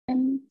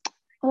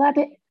Will I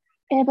be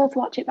able to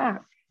watch it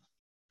back?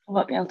 I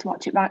won't be able to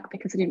watch it back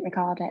because I didn't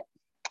record it.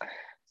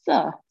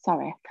 So,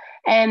 sorry.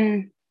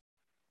 I'm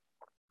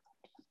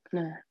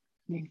gonna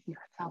move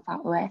myself out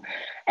of the way.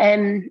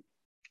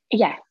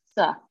 Yeah,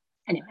 so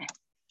anyway,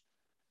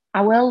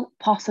 I will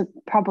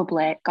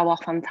probably go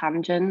off on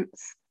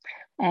tangents,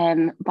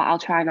 but I'll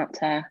try not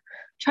to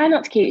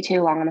keep it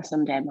too long on a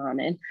Sunday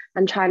morning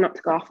and try not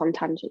to go off on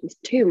tangents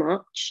too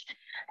much.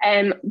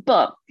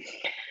 But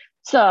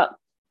so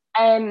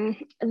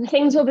the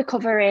things we'll be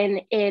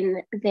covering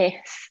in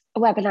this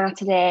webinar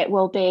today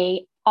will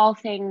be all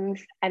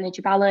things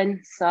energy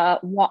balance, so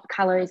what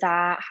calories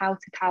are, how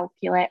to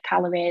calculate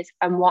calories,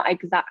 and what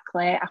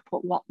exactly, I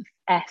put what the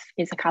F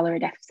is a calorie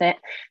deficit,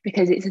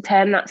 because it's a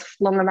term that's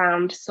flung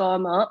around so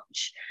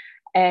much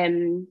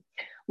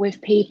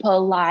with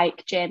people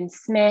like James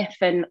Smith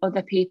and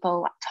other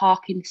people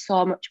talking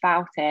so much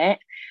about it.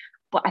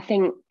 But I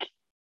think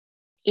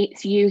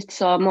it's used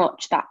so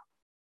much that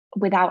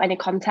without any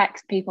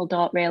context, people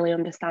don't really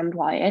understand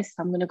what it is.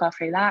 So I'm going to go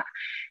through that.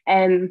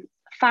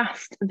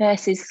 Fast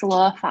versus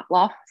slow fat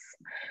loss.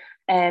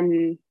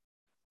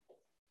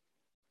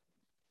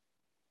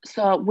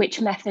 So which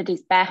method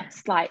is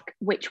best, like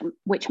which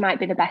might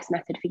be the best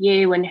method for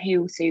you and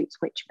who suits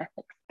which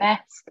method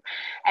best.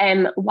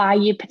 Why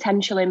you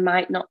potentially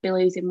might not be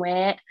losing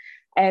weight.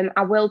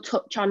 I will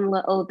touch on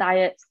little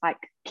diets like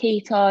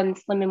keto and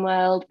Slimming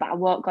World, but I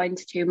won't go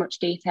into too much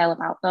detail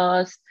about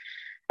those.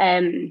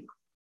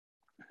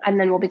 And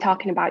then we'll be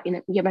talking about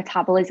your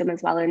metabolism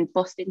as well and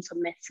busting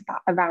some myths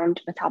around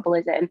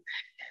metabolism.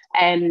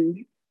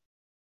 And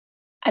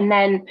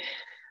then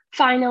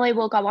finally,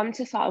 we'll go on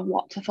to sort of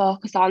what to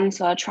focus on.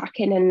 So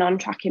tracking and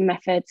non-tracking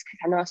methods, because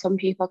I know some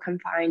people can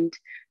find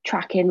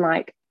tracking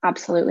like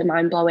absolutely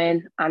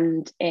mind-blowing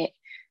and it's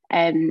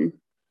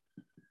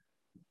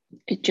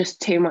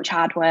just too much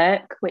hard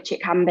work, which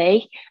it can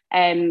be.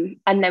 And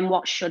then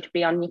what should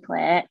be on your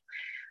plate.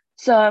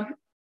 So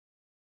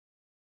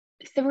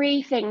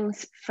 3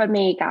 things for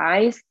me,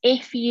 guys.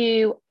 If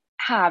you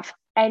have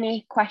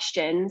any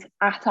questions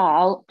at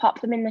all, pop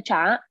them in the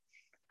chat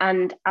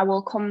and I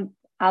will come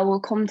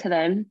to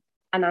them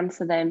and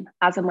answer them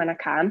as and when I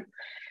can.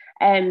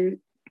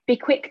 Be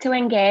quick to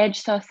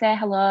engage, so say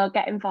hello,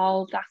 get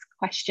involved, ask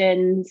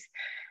questions,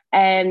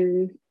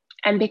 and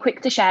be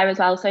quick to share as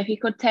well. So if you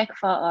could take a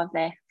photo of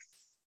this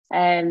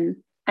and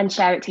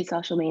share it to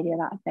social media,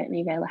 that would make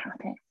me really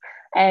happy.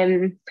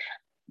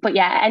 But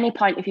yeah, at any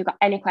point, if you've got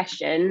any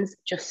questions,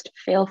 just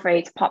feel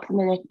free to pop them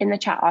in the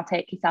chat or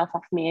take yourself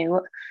off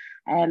mute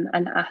and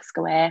ask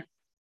away.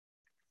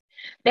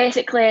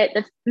 Basically,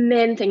 the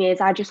main thing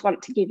is I just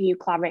want to give you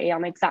clarity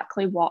on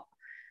exactly what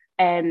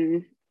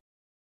energy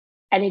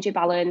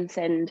balance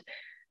and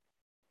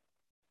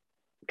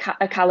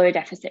a calorie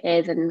deficit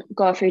is, and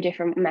go through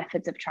different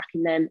methods of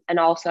tracking them, and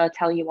also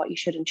tell you what you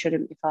should and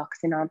shouldn't be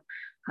focusing on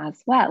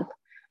as well.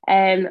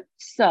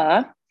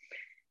 So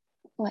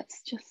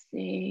let's just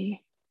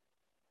see.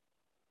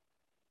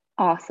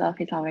 Oh,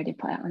 Sophie's already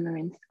put it on her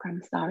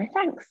Instagram story.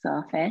 Thanks,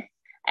 Sophie.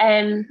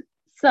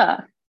 So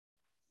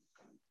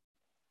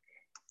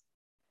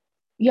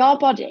your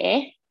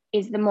body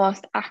is the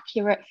most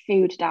accurate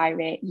food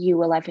diary you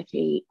will ever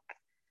keep.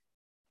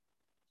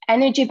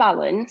 Energy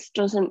balance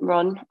doesn't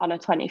run on a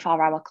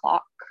 24-hour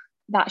clock.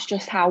 That's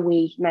just how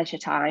we measure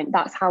time.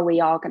 That's how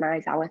we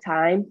organise our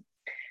time.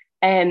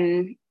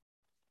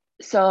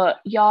 So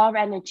your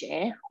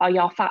energy or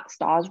your fat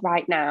stores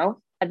right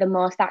now are the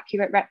most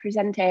accurate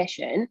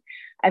representation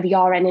of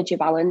your energy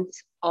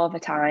balance over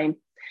time.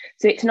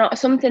 So it's not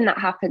something that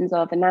happens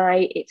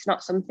overnight. It's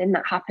not something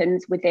that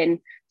happens within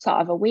sort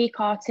of a week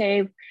or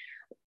two.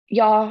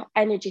 Your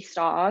energy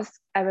stores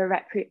are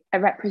a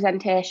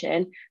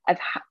representation of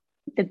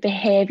the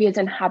behaviours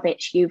and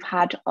habits you've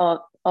had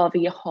over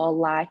your whole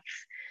life.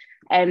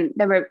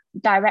 They're a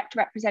direct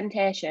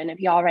representation of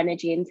your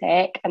energy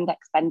intake and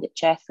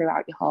expenditure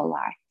throughout your whole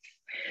life.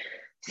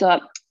 So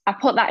I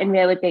put that in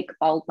really big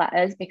bold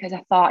letters because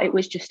I thought it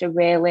was just a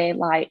really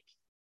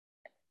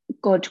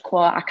good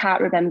quote. I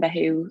can't remember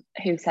who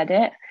said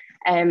it,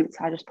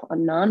 so I just put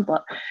unknown.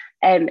 But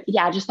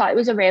yeah, I just thought it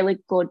was a really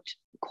good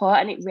quote,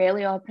 and it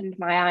really opened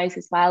my eyes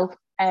as well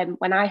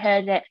when I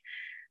heard it,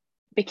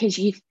 because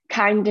you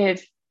kind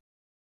of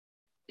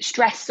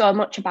stress so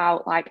much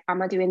about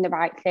am I doing the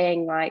right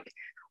thing?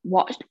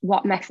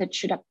 What method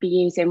should I be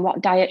using?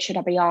 What diet should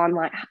I be on?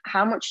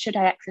 How much should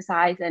I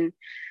exercise? And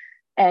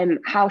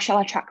how shall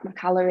I track my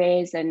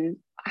calories? And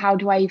how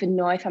do I even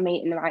know if I'm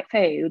eating the right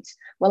foods?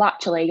 Well,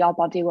 actually, your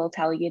body will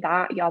tell you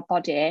that. Your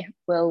body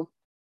will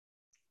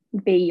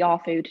be your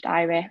food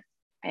diary,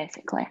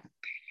 basically.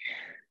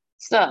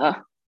 So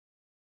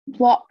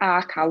what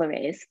are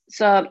calories?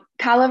 So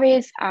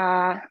calories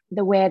are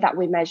the way that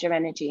we measure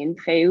energy in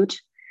food.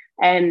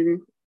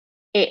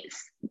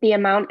 It's the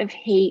amount of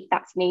heat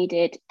that's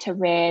needed to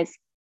raise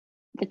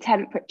the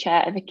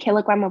temperature of a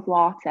kilogram of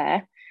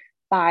water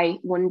by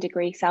 1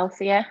 degree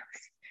Celsius.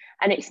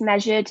 And it's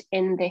measured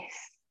in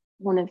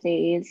one of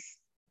these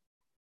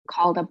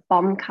called a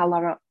bomb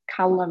calorimeter.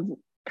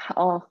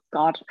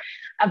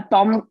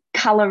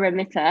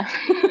 calorimeter.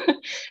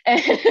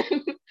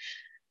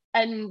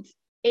 And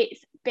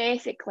it's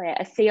basically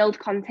a sealed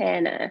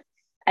container,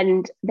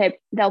 and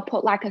they'll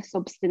put like a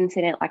substance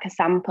in it, like a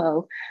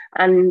sample,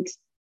 and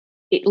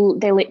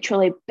they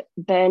literally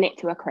burn it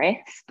to a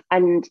crisp,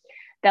 and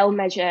they'll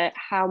measure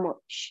how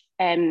much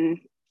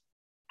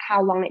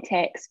how long it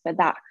takes for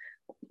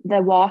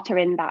the water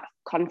in that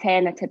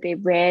container to be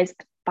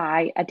raised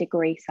by a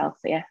degree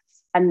Celsius,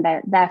 and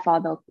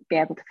therefore they'll be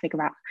able to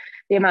figure out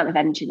the amount of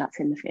energy that's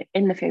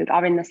in the food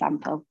or in the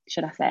sample,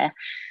 should I say.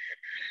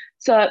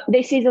 So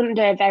this is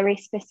under very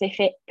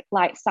specific,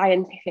 like,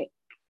 scientific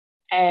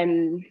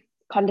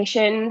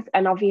conditions,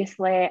 and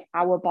obviously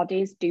our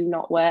bodies do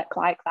not work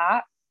like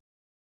that.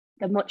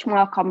 They're much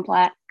more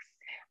complex,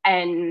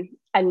 and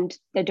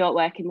they don't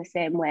work in the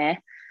same way.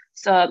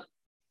 So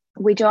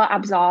we don't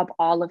absorb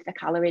all of the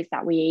calories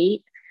that we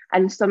eat,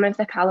 and some of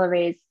the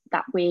calories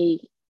that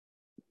we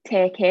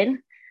take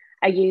in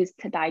are used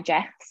to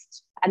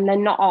digest, and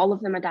then not all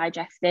of them are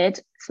digested.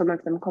 Some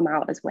of them come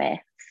out as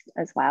waste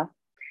as well.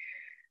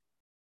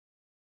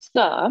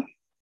 So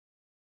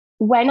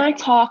when I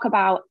talk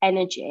about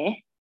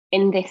energy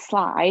in this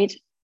slide,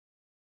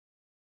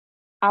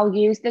 I'll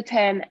use the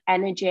term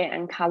energy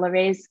and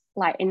calories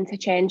like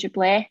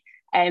interchangeably.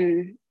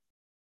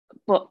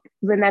 But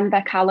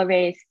remember,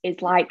 calories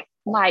is like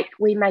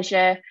we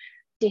measure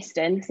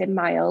distance in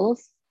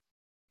miles.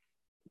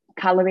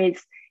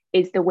 Calories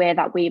is the way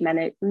that we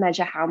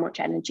measure how much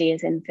energy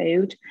is in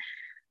food.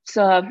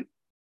 So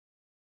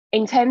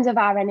in terms of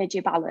our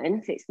energy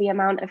balance, it's the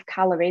amount of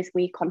calories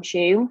we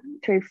consume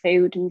through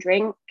food and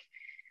drink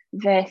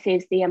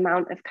versus the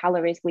amount of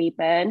calories we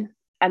burn.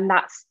 And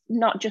that's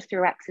not just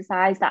through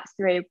exercise, that's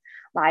through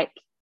like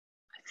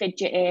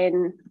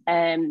fidgeting,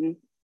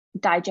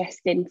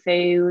 digesting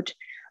food,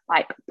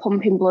 like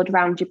pumping blood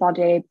around your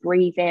body,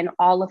 breathing,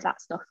 all of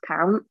that stuff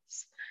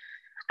counts.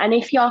 And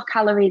if your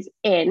calories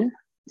in,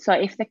 so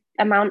if the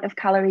amount of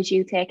calories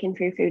you take in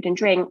through food and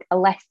drink are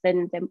less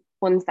than the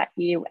ones that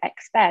you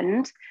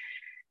expend,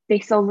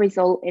 this will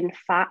result in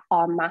fat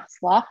or mass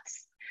loss.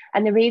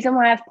 And the reason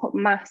why I've put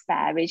mass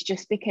there is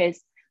just because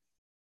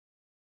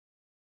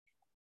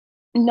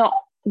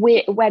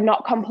we're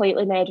not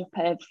completely made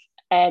up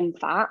of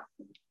fat.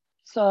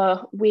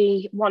 So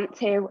we want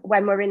to,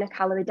 when we're in a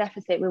calorie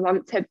deficit, we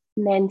want to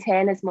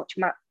maintain as much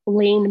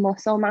lean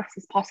muscle mass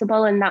as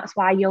possible. And that's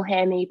why you'll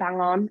hear me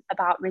bang on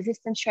about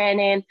resistance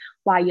training,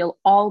 why you'll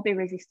all be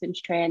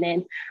resistance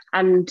training,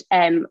 and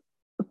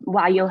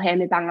why you'll hear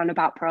me bang on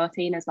about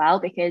protein as well.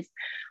 Because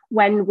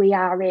when we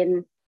are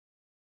in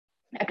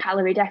a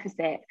calorie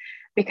deficit,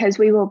 because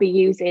we will be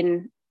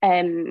using,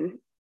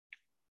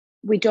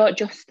 we don't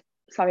just,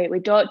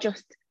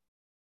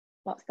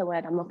 what's the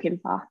word I'm looking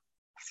for?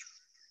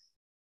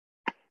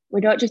 We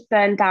don't just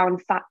break down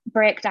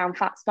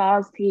fat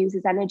stores to use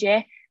as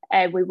energy.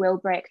 We will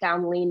break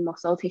down lean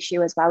muscle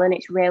tissue as well. And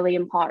it's really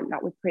important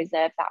that we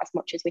preserve that as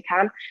much as we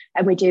can.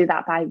 And we do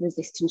that by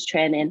resistance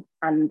training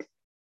and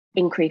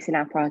increasing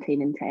our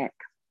protein intake.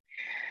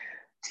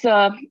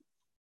 So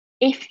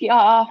if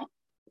your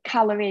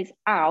calories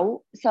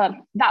out, so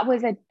that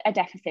was a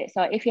deficit.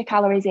 So if your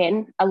calories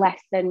in are less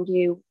than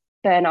you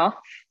burn off,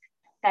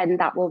 then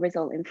that will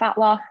result in fat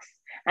loss.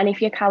 And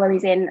if your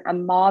calories in are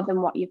more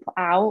than what you put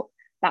out,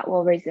 that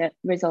will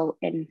result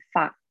in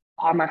fat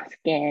or mass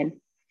gain.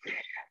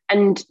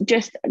 And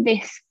just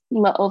this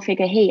little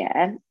figure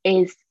here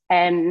is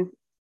a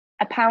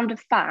pound of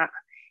fat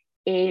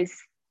is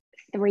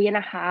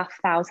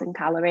 3,500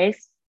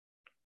 calories.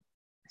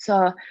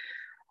 So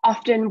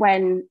often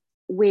when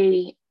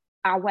we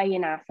are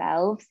weighing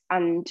ourselves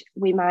and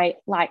we might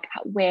like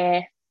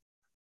weigh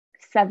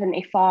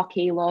 74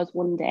 kilos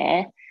one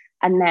day,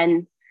 and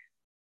then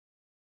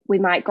we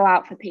might go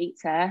out for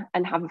pizza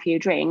and have a few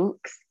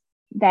drinks,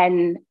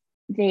 then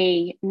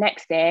the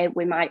next day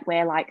we might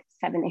weigh like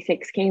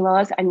 76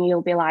 kilos, and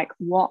you'll be like,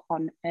 what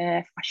on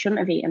earth? I shouldn't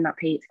have eaten that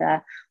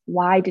pizza.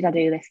 Why did I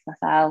do this to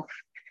myself?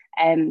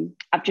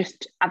 I've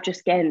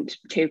just gained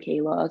 2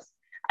 kilos.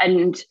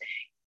 And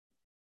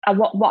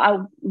what I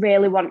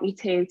really want you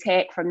to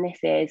take from this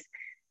is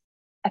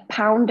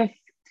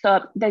so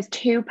there's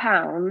 2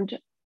 pounds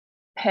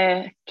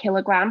per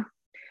kilogram.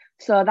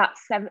 So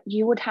that's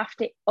you would have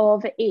to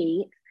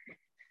overeat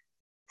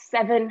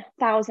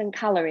 7,000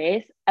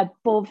 calories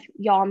above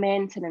your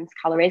maintenance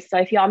calories. So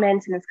if your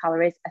maintenance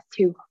calories are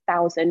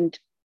 2,000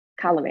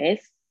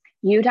 calories,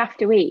 you'd have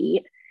to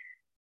eat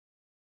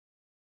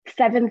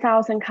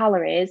 7,000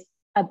 calories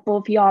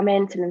above your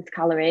maintenance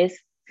calories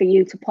for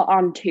you to put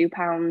on 2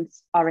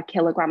 pounds or a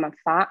kilogram of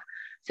fat.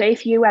 So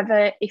if you are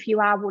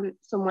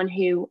someone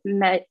who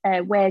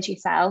weighs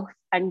yourself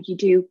and you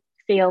do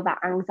feel that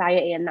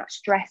anxiety and that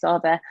stress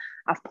over,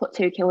 I've put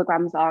 2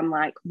 kilograms on,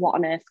 like, what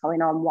on earth's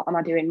going on? What am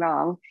I doing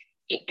wrong?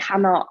 It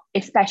cannot,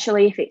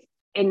 especially if it's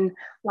in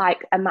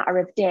like a matter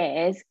of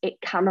days, it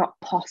cannot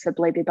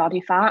possibly be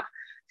body fat.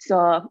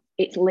 So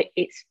it's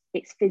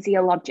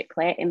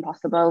physiologically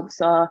impossible.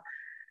 So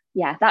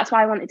yeah, that's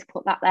why I wanted to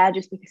put that there,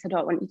 just because I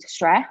don't want you to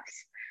stress.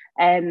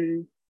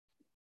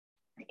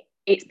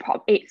 It's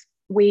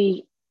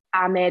we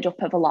are made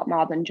up of a lot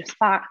more than just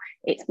fat.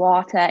 It's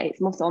water,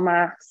 it's muscle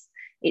mass,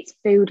 it's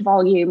food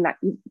volume that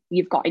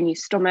you've got in your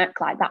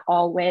stomach, like that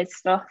all weighs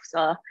stuff.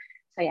 So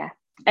yeah.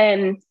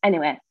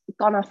 Anyway,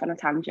 gone off on a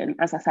tangent,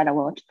 as I said I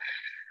would.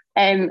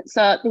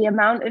 So the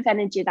amount of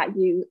energy that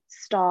you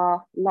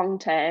store long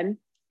term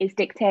is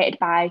dictated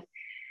by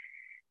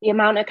the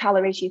amount of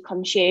calories you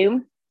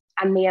consume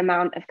and the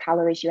amount of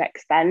calories you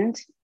expend.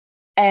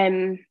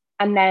 And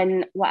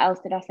then what else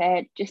did I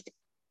say?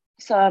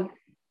 So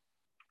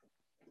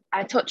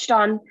I touched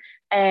on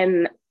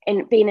in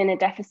being in a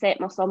deficit,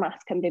 muscle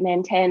mass can be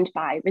maintained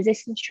by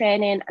resistance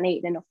training and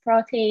eating enough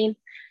protein.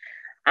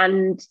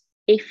 And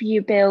if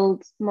you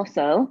build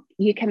muscle,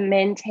 you can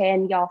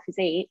maintain your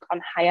physique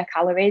on higher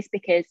calories,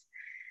 because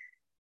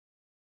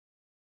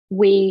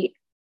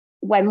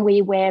when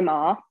we weigh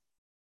more,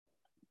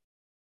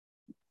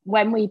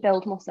 when we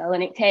build muscle,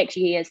 and it takes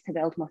years to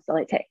build muscle,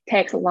 it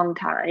takes a long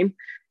time.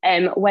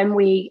 When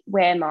we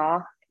weigh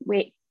more,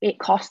 it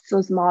costs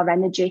us more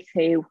energy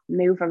to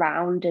move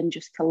around and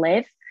just to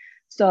live.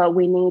 So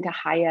we need a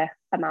higher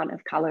amount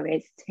of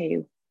calories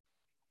to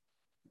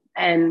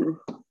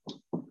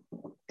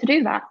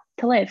do that,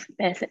 to live,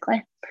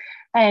 basically.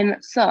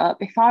 So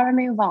before I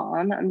move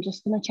on, I'm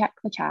just going to check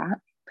the chat.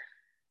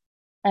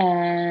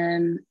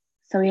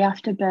 So we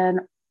have to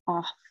burn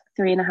off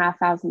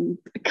 3,500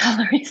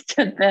 calories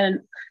to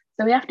burn.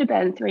 So we have to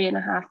burn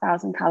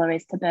 3,500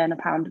 calories to burn a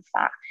pound of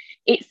fat.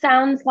 It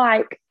sounds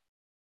like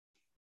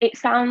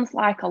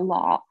a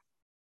lot,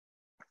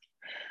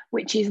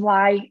 which is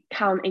why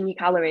counting your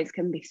calories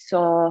can be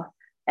so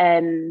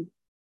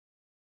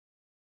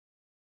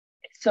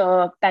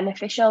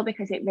beneficial,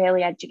 because it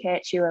really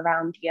educates you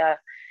around your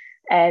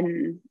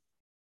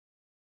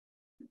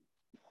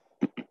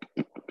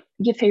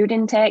food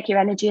intake, your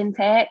energy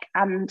intake.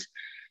 And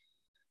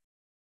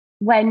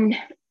when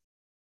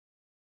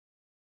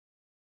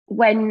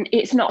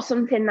it's not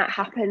something that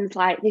happens,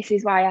 like, this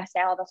is why I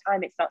say all the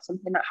time, it's not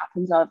something that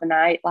happens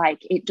overnight.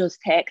 Like, it does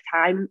take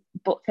time.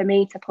 But for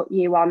me to put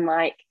you on,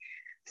 like,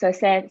 so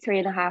say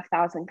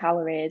 3,500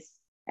 calories,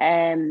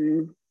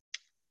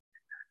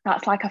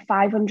 that's like a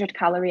 500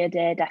 calorie a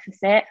day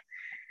deficit.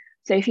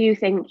 So if you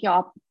think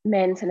your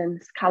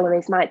maintenance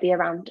calories might be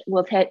around,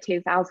 we'll take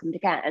 2,000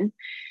 again,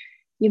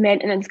 your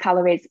maintenance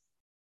calories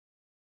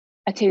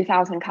are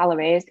 2,000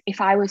 calories.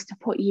 If I was to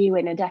put you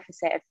in a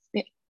deficit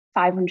of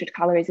 500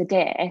 calories a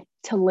day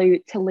to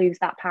lose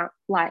that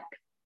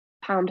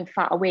pound of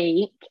fat a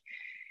week,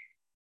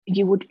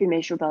 you would be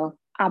miserable,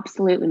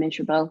 absolutely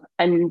miserable.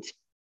 And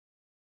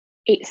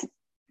it's,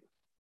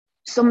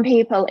 some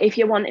people, if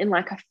you're wanting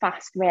like a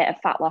fast rate of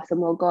fat loss, and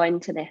we'll go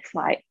into this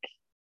like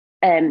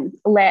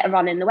later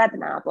on in the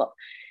webinar, but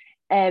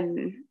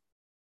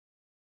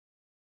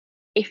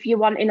if you're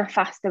wanting a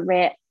faster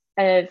rate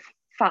of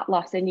fat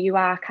loss and you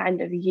are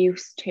kind of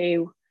used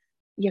to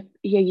you're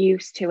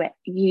used to it,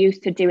 you're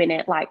used to doing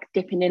it, like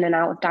dipping in and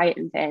out of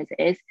dieting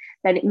phases,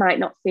 then it might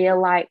not feel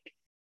like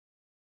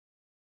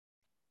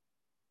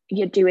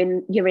you're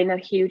in a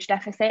huge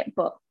deficit.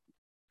 But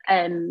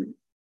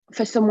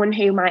for someone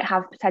who might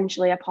have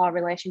potentially a poor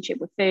relationship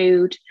with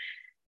food,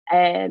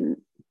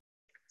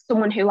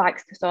 someone who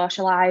likes to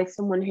socialize,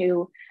 someone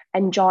who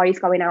enjoys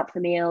going out for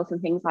meals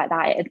and things like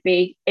that, it'd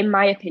be, in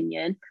my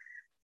opinion,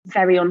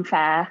 very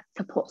unfair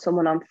to put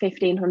someone on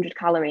 1,500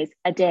 calories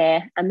a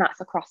day, and that's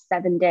across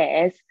 7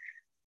 days,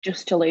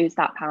 just to lose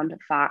that pound of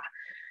fat.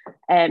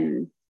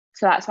 So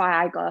that's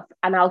why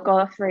I'll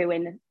go through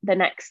in the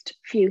next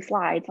few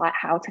slides like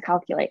how to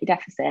calculate your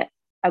deficit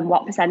and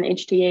what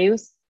percentage to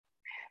use.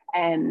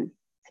 So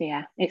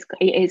yeah, it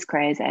is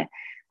crazy.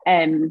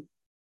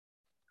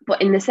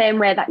 But in the same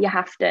way that you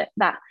have to,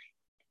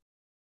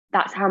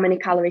 that's how many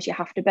calories you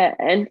have to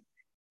burn,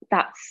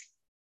 that's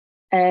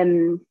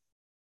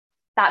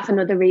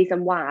another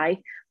reason why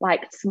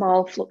like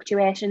small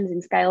fluctuations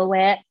in scale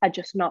weight are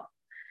just not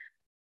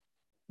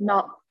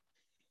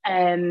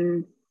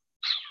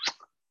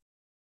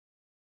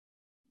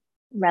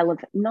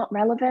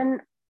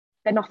relevant.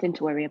 They're nothing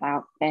to worry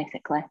about,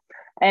 basically.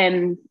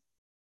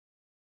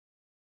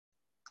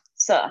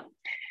 So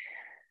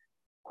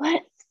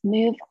let's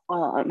move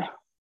on.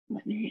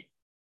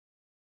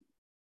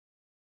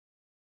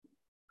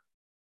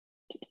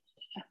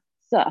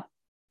 So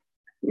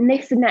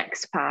this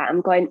next part,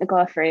 I'm going to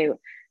go through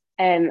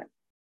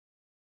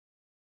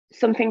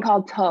something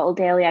called total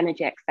daily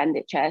energy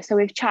expenditure. So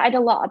we've chatted a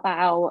lot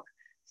about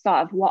sort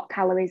of what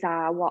calories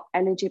are, what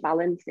energy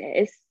balance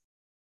is.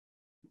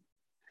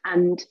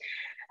 And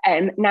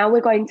now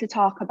we're going to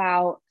talk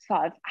about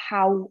sort of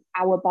how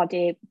our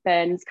body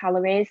burns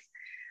calories.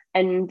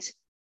 And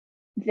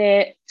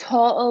the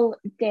total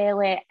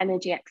daily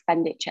energy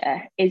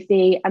expenditure is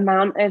the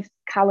amount of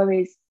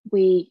calories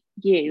we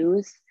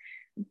use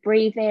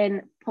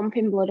breathing,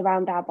 pumping blood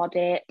around our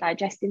body,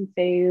 digesting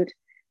food,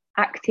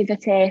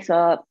 activity,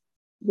 so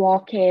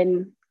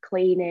walking,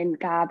 cleaning,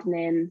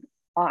 gardening,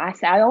 or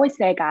I always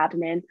say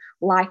gardening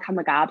like I'm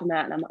a gardener,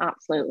 and I'm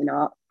absolutely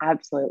not. I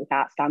absolutely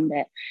can't stand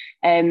it.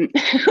 And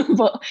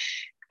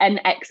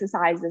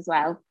exercise as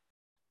well.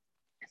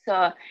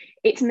 So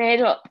it's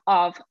made up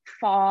of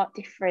four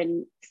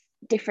different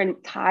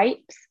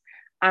types,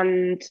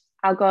 and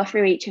I'll go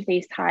through each of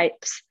these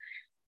types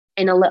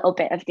in a little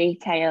bit of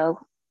detail,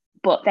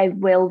 but they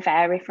will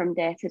vary from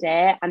day to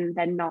day and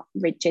they're not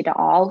rigid at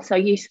all.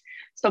 So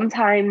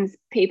sometimes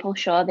people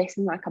show this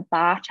in like a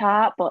bar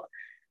chart, but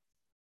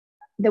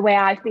the way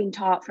I've been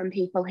taught from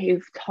people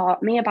who've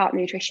taught me about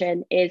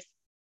nutrition is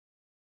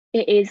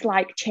it is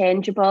like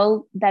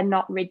changeable. They're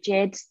not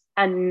rigid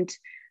and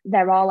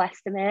they're all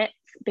estimates,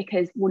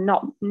 because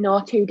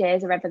no 2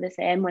 days are ever the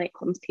same when it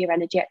comes to your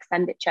energy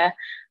expenditure.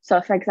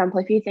 So for example,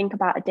 if you think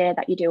about a day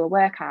that you do a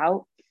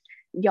workout,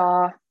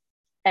 your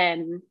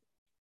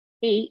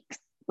eat,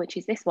 which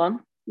is this one,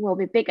 will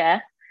be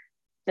bigger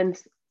than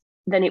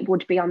it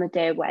would be on a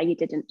day where you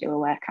didn't do a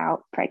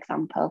workout, for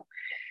example.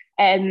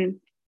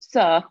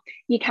 So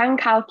you can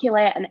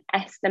calculate an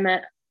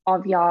estimate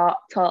of your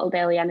total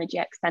daily energy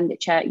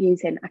expenditure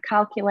using a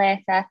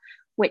calculator,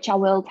 which I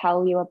will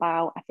tell you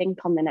about, I think,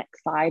 on the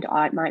next slide,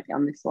 or it might be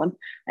on this one.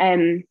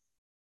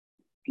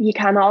 You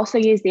can also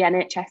use the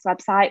NHS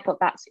website, but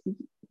that's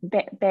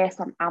based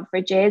on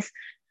averages.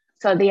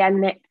 So the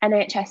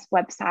NHS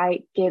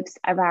website gives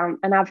around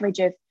an average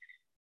of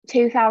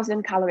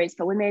 2,000 calories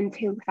for women,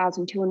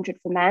 2,200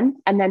 for men,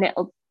 and then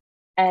it'll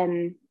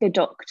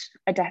deduct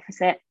a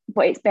deficit,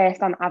 but it's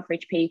based on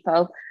average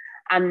people.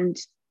 And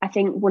I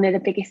think one of the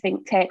biggest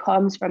take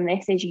homes from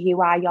this is you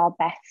are your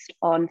best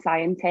own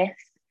scientist.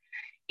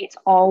 It's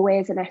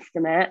always an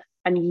estimate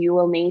and you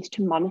will need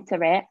to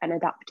monitor it and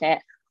adapt it.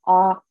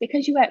 Or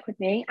because you work with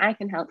me, I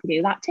can help you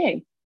do that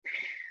too.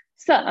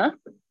 So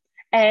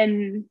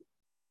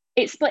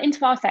it's split into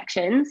 4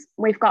 sections.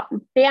 We've got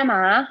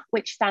BMR,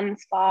 which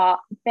stands for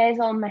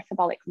basal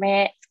metabolic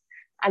rate,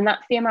 and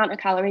that's the amount of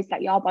calories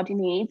that your body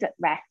needs at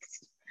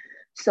rest.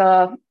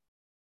 So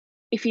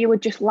if you were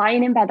just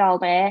lying in bed all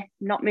day,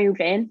 not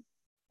moving,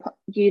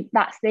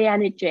 that's the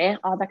energy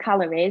or the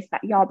calories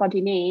that your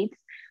body needs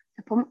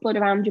to pump blood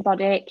around your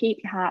body, keep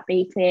your heart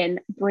beating,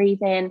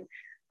 breathing,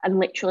 and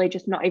literally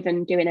just not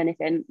even doing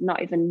anything,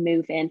 not even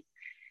moving.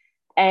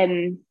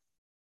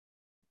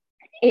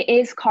 It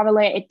is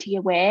correlated to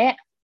your weight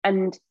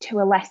and to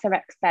a lesser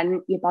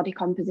extent your body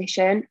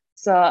composition.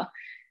 So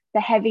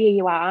the heavier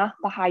you are,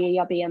 the higher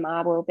your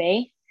BMR will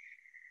be.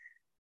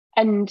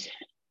 And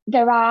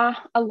there are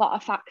a lot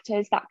of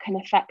factors that can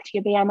affect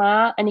your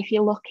BMR. And if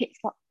you look, it's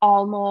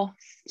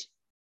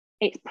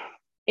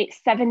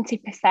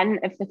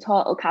 70% of the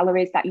total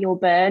calories that you'll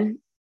burn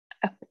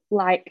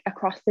like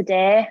across the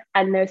day.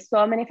 And there's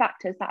so many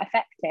factors that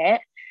affect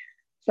it.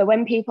 So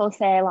when people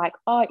say like,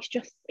 oh, it's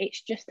just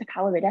a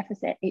calorie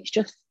deficit, it's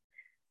just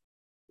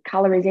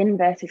calories in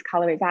versus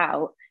calories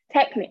out,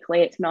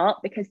 technically it's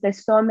not, because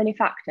there's so many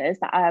factors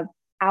that are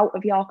out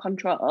of your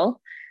control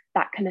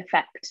that can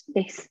affect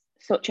this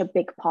such a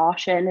big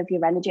portion of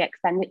your energy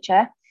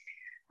expenditure.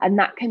 And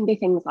that can be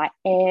things like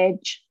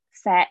age,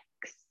 sex,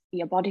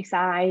 your body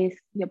size,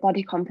 your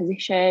body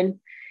composition,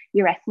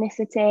 your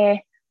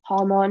ethnicity,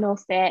 hormonal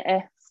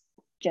status,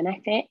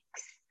 genetics,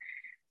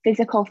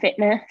 physical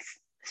fitness,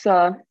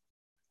 so,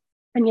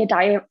 and your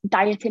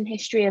dieting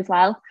history as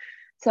well.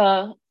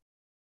 So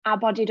our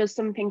body does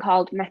something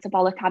called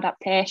metabolic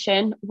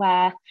adaptation,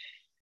 where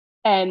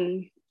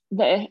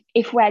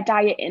if we're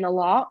dieting a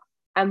lot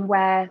and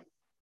we're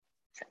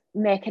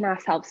making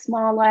ourselves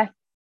smaller,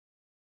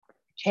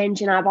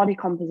 changing our body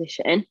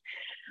composition,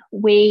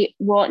 we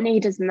won't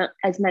need as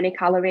many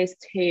calories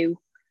we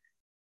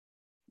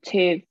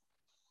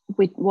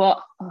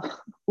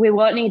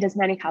won't need as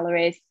many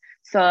calories.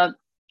 So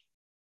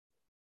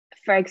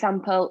for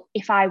example,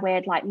 if I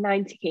weighed like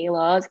 90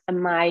 kilos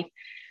and my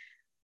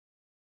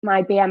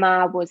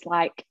BMR was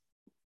like,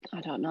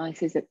 I don't know,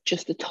 this is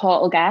just a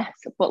total guess,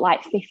 but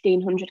like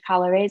 1,500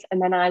 calories, and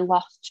then I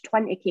lost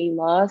 20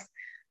 kilos,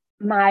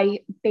 my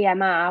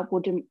BMR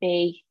wouldn't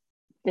be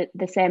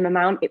the same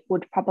amount. It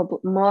would probably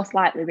most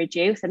likely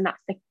reduce. And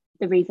that's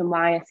the reason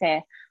why I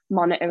say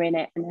monitoring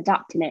it and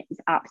adapting it is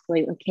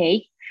absolutely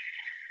key.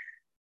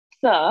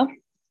 So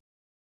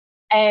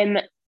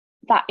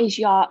that is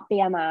your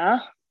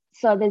BMR.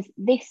 So there's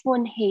this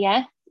one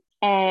here,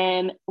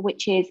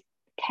 which is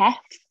KEF,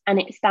 and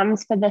it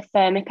stands for the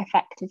thermic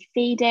effect of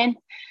feeding.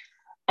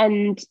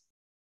 And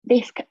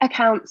this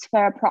accounts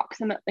for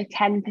approximately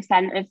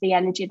 10% of the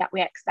energy that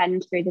we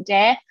expend through the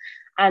day.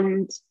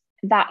 And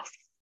that's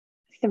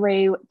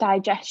through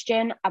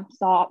digestion,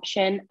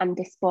 absorption, and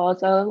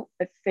disposal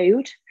of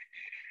food.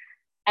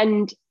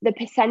 And the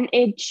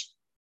percentage,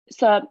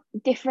 so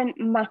different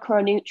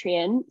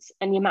macronutrients,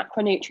 and your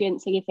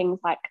macronutrients are your things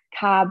like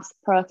carbs,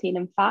 protein,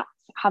 and fats,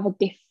 have a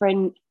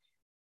different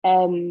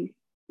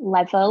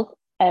level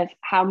of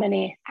how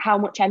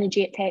much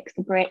energy it takes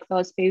to break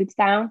those foods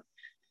down.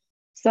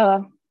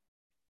 So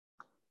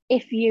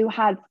if you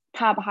had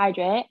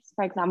carbohydrates,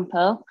 for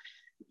example,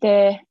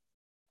 the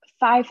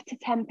 5 to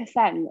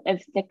 10%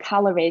 of the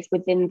calories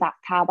within that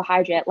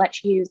carbohydrate,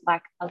 let's use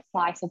like a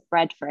slice of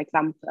bread, for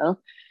example,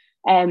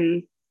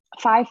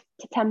 5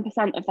 to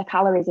 10% of the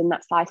calories in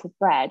that slice of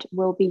bread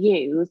will be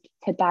used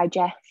to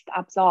digest,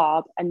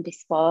 absorb, and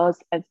dispose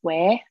of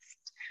waste.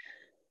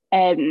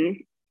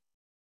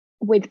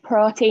 With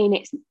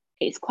protein,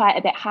 it's quite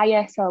a bit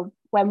higher. So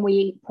when we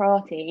eat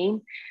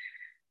protein,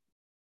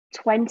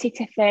 20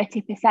 to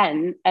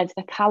 30% of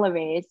the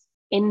calories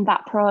in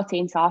that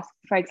protein source,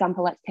 for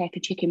example, let's take a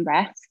chicken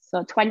breast.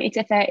 So 20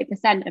 to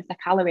 30% of the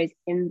calories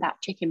in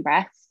that chicken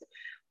breast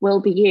will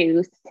be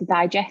used to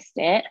digest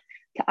it,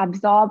 to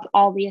absorb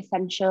all the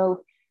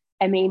essential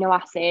amino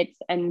acids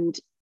and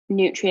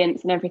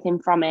nutrients and everything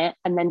from it,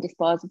 and then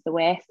dispose of the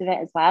waste of it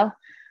as well.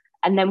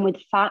 And then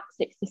with fats,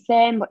 it's the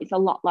same, but it's a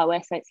lot lower.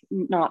 So it's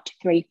not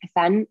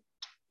 3%.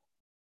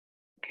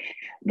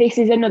 This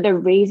is another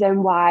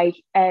reason why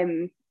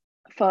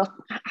for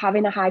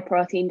having a high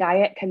protein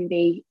diet can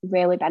be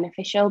really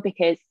beneficial,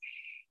 because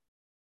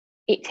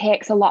it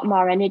takes a lot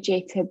more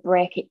energy to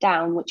break it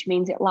down, which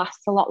means it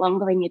lasts a lot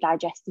longer in your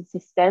digestive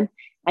system,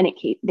 and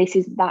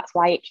that's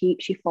why it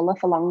keeps you fuller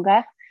for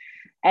longer.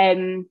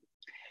 Having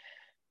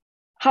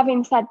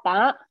said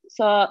that,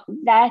 so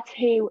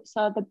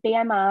the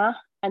BMR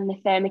and the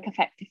thermic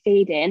effect of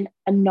feeding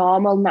a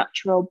normal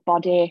natural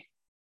body,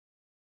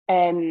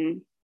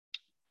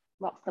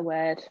 what's the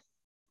word?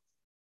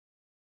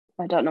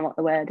 I don't know what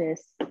the word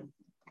is.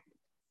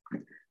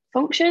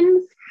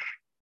 Functions.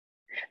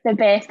 They're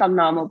based on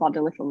normal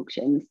bodily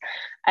functions.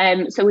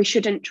 So we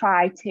shouldn't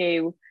try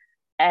to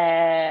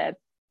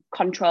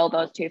control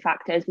those two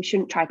factors. We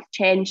shouldn't try to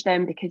change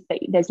them, because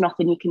there's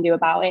nothing you can do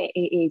about it.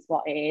 It is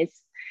what it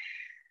is.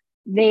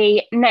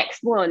 The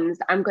next ones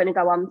I'm going to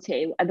go on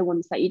to are the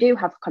ones that you do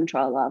have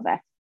control over.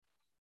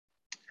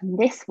 And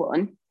this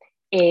one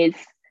is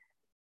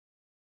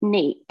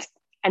NEAT.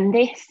 And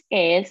this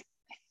is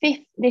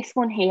this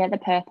one here, the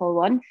purple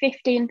one,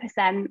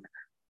 15%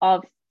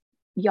 of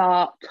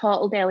your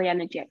total daily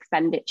energy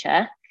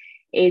expenditure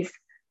is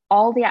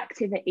all the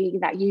activity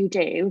that you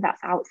do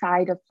that's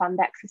outside of planned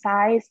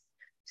exercise.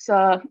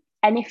 So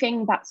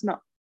anything that's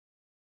not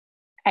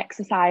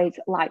exercise,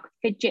 like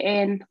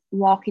fidgeting,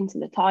 walking to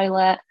the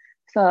toilet.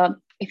 So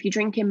if you're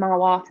drinking more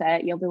water,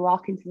 you'll be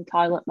walking to the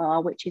toilet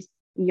more, which is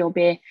you'll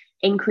be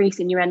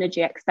increasing your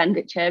energy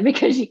expenditure,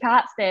 because you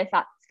can't stay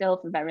sat still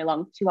for very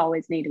long. You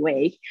always need a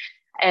wee.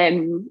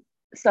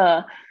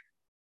 So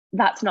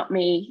that's not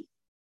me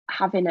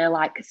having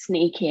a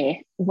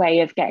sneaky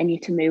way of getting you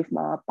to move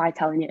more by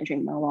telling you to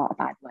drink more water,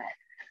 by the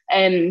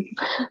way.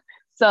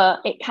 So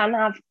it can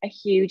have a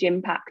huge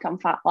impact on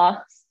fat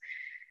loss,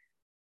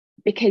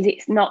 because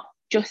it's not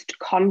just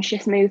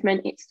conscious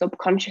movement, it's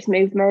subconscious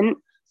movement.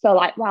 So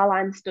while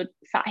I'm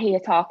sat here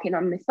talking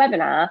on this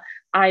webinar,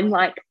 I'm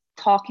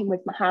talking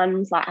with my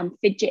hands, I'm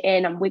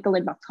fidgeting, I'm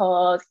wiggling my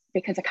toes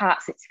because I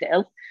can't sit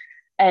still.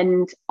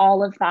 And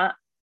all of that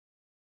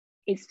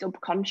is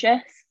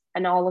subconscious,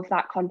 and all of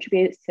that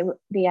contributes to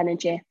the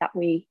energy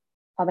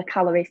or the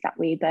calories that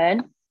we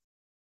burn.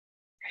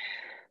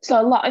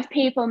 So a lot of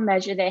people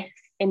measure this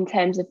in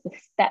terms of the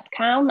step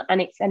count,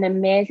 and it's an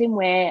amazing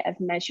way of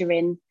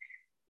measuring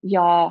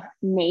your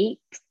NEAT,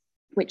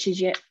 which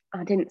is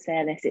I didn't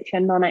say this, it's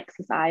your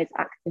non-exercise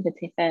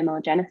activity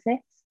thermogenesis,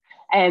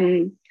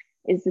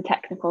 is the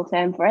technical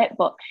term for it,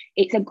 but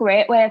it's a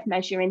great way of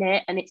measuring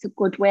it, and it's a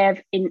good way of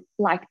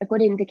a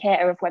good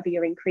indicator of whether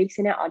you're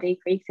increasing it or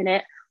decreasing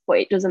it, but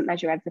it doesn't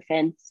measure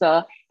everything.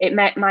 So it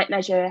might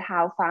measure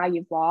how far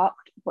you've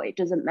walked, but it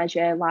doesn't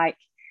measure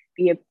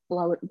you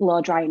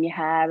blow drying your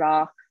hair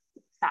or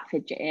start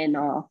fidgeting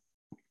or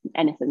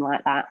anything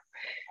like that.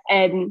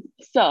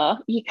 So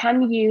you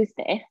can use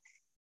this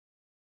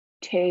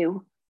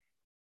to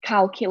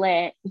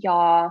calculate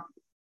your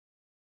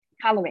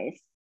calories.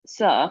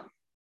 So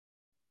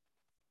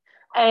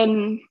let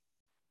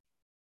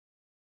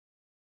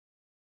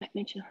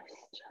me just.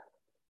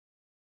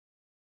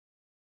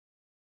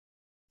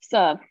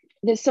 So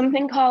there's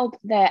something called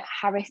the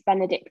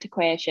Harris-Benedict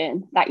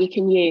equation that you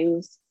can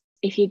use.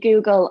 If you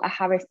Google a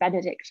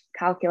Harris-Benedict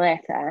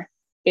calculator,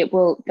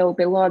 there'll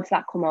be loads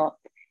that come up.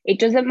 It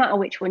doesn't matter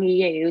which one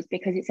you use,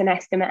 because it's an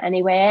estimate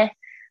anyway.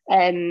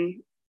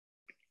 And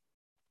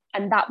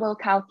that will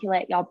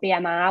calculate your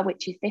BMR,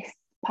 which is this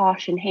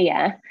portion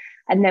here.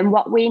 And then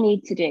what we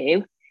need to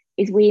do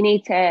is we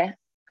need to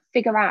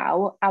figure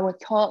out our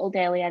total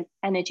daily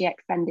energy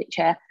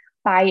expenditure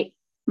by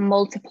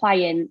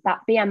multiplying that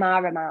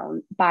BMR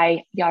amount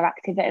by your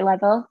activity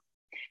level.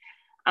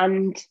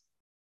 And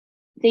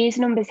these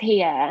numbers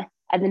here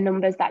are the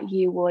numbers that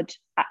you would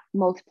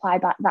multiply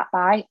that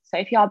by. So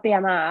if your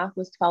BMR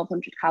was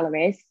 1,200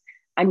 calories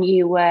and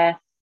you were,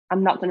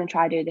 I'm not going to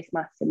try to do this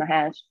maths in my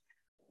head,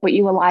 but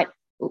you were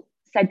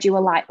said you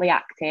were lightly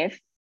active,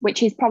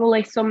 which is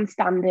probably some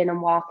standing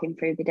and walking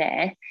through the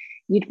day,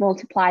 you'd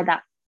multiply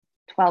that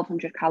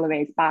 1,200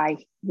 calories by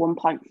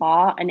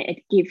 1.4, and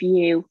it'd give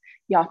you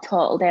your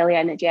total daily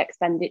energy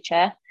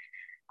expenditure.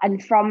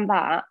 And from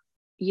that,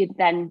 you'd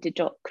then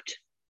deduct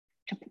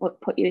to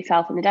put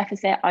yourself in a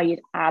deficit, or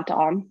you'd add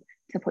on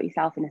to put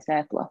yourself in a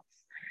surplus.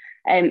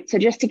 So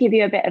just to give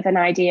you a bit of an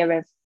idea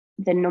of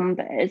the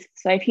numbers,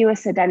 so if you were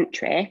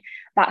sedentary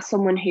that's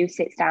someone who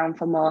sits down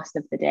for most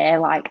of the day.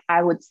 Like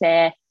I would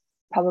say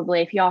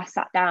probably if you're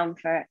sat down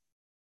for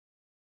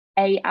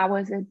 8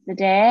 hours of the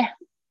day,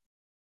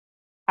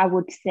 I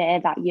would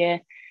say that you're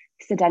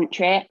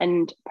sedentary,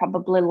 and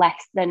probably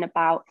less than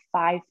about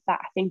 5 that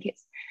I think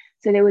it's.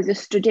 So there was a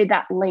study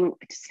that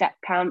linked step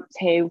count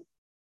to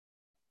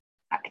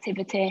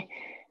activity,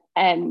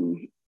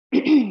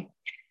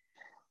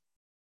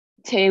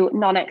 to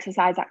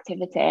non-exercise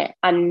activity,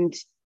 and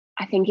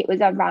I think it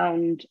was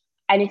around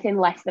anything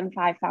less than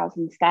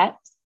 5,000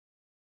 steps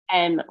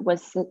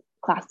was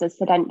classed as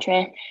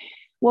sedentary.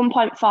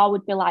 1.4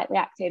 would be lightly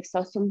active,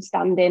 so some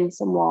standing,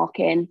 some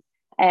walking,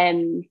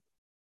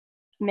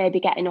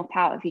 maybe getting up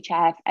out of your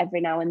chair every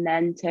now and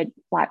then to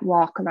like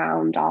walk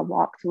around or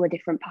walk to a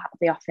different part of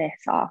the office,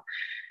 or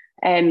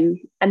and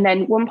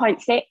then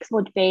 1.6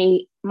 would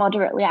be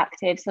moderately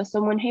active, so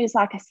someone who's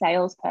like a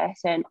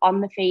salesperson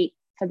on the feet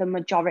for the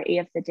majority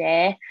of the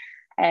day.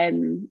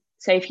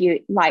 So if you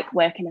like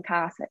work in a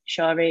car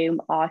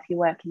showroom, or if you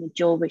work in a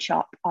jewelry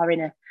shop, or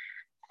in a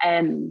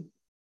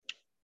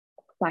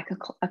like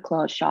a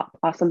clothes shop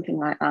or something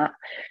like that,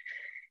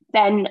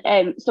 then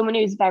someone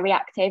who's very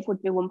active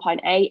would be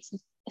 1.8,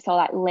 so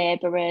like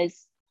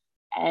labourers,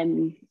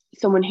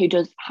 someone who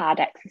does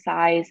hard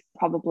exercise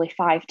probably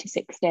 5 to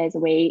 6 days a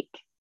week.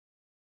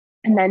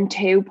 And then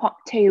two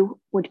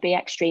would be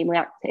extremely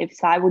active,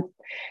 so I would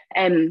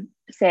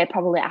say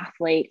probably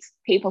athletes,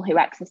 people who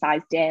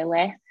exercise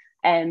daily,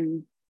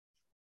 and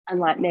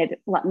like maybe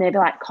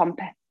like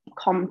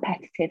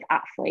competitive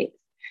athletes.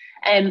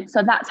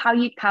 So that's how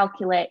you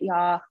calculate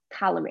your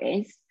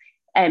calories,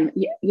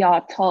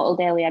 your total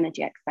daily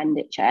energy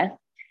expenditure.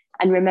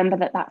 And remember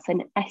that that's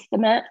an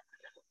estimate.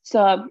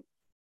 So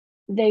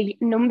the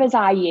numbers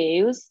I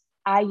use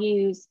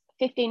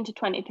 15 to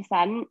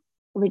 20%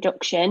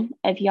 reduction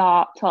of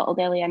your total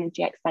daily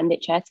energy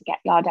expenditure to get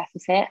your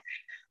deficit.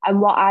 And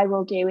what I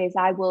will do is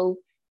I will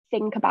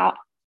think about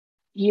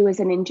you as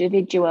an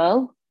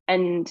individual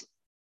and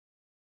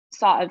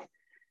sort of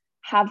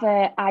have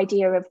an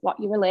idea of what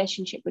your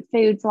relationship with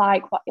food's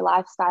like, what your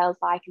lifestyle's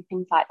like, and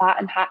things like that.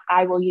 And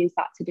I will use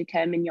that to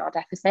determine your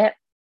deficit.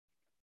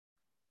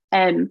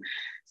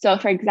 So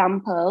for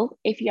example,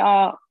 if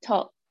your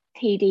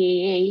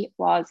TDEE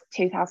was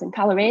 2,000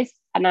 calories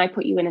and I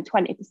put you in a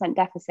 20%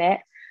 deficit,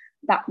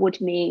 that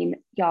would mean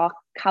your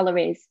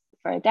calories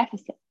for a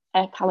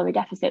calorie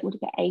deficit would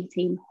be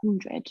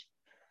 1,800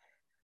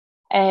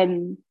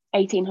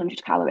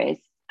 calories.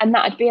 And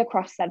that would be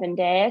across 7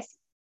 days.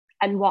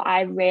 And what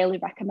I really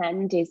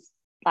recommend is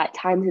like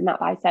timesing that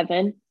by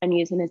 7 and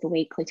using as a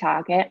weekly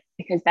target,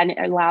 because then it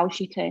allows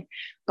you to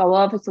go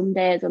over some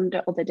days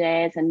under other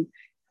days and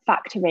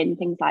factor in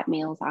things like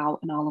meals out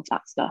and all of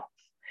that stuff.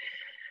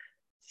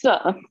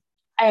 So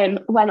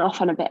went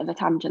off on a bit of a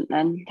tangent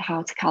then to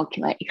how to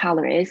calculate your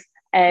calories.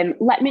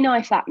 Let me know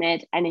if that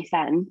made any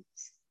sense,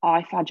 or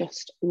if I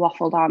just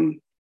waffled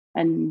on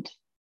and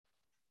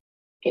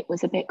it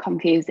was a bit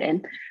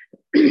confusing,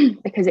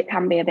 because it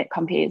can be a bit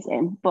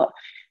confusing. But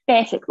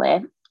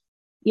basically,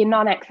 your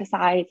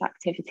non-exercise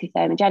activity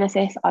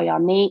thermogenesis, or your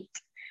NEAT,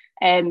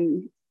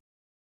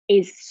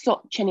 is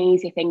such an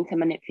easy thing to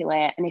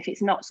manipulate. And if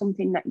it's not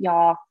something that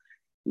you're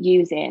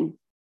using,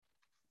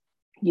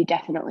 you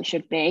definitely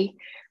should be.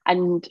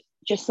 And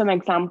just some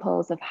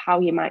examples of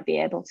how you might be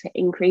able to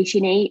increase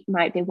your NEAT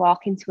might be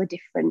walking to a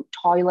different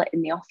toilet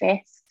in the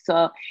office.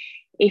 So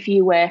if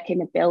you work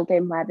in a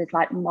building where there's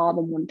like more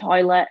than one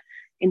toilet,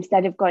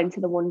 instead of going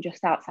to the one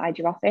just outside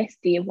your office,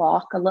 do you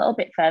walk a little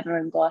bit further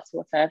and go to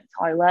a further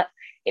toilet?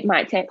 It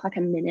might take like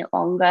a minute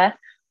longer,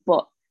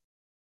 but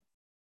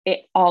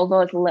all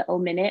those little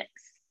minutes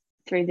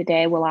through the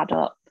day will add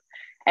up.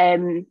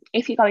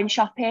 If you're going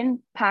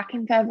shopping,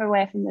 parking further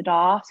away from the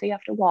door, so you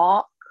have to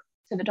walk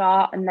to the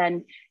door and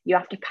then you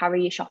have to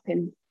carry your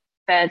shopping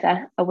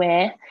further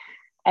away,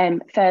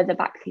 further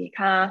back to your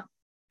car.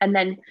 And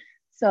then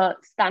so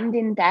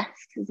standing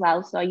desks as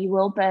well, so you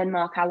will burn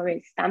more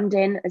calories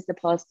standing as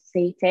opposed to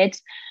seated.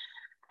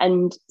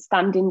 And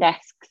standing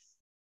desks,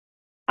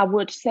 I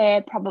would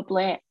say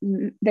probably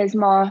there's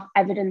more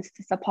evidence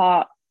to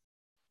support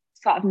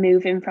sort of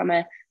moving from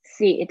a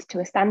seated to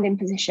a standing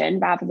position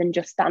rather than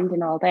just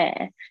standing all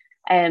day.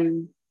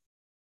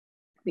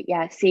 But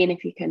yeah, seeing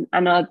if you can, I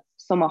know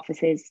some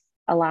offices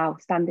allow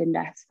standing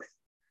desks,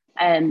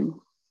 and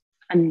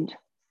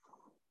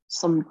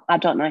some, I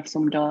don't know if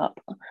some don't,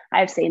 but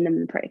I've seen them,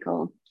 they're pretty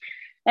cool.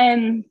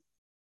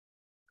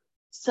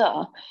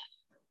 So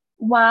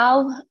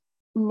while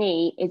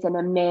NEAT is an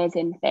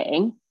amazing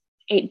thing,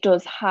 it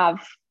does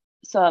have,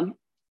 so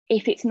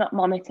if it's not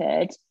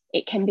monitored,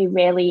 it can be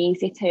really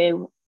easy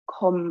to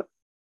come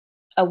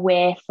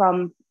away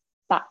from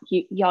that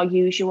your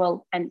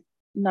usual and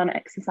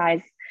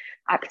non-exercise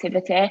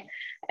activity,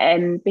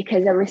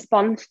 because a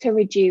response to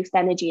reduced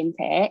energy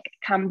intake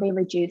can be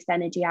reduced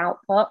energy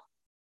output.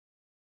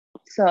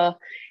 So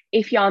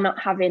if you're not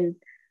having,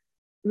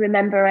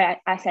 remember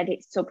I said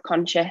it's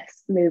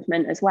subconscious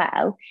movement as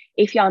well,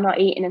 if you're not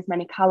eating as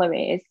many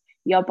calories,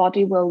 your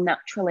body will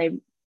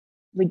naturally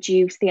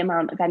reduce the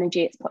amount of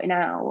energy it's putting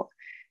out,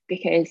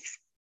 because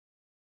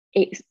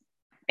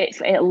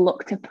it'll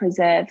look to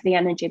preserve the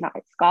energy that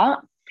it's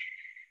got.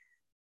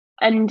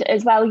 And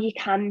as well, you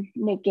can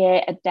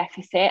negate a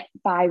deficit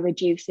by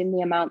reducing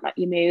the amount that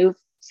you move.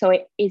 So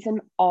it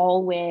isn't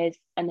always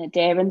an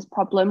adherence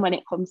problem when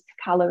it comes to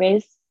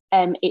calories.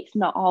 It's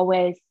not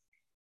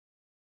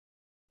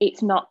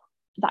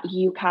that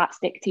you can't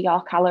stick to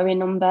your calorie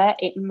number.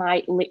 It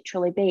might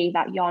literally be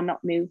that you're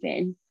not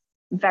moving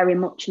very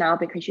much now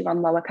because you're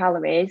on lower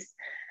calories.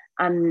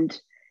 And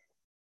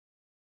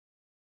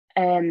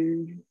I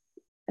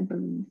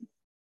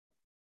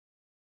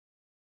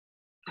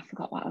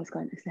forgot what I was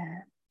going to say.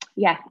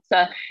 Yeah,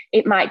 so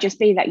it might just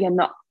be that you're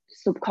not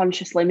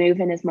subconsciously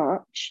moving as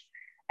much.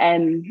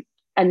 And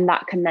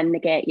that can then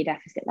negate your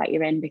deficit that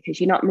you're in because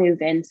you're not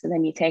moving. So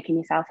then you're taking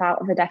yourself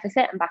out of a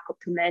deficit and back up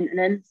to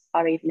maintenance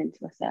or even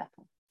into a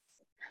circle.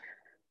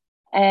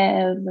 Okay,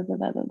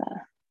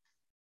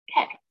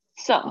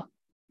 so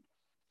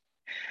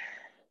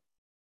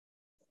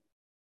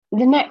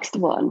the next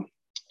one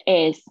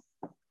is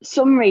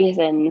some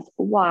reasons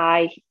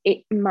why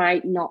it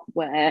might not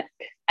work.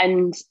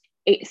 And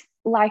it's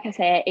like I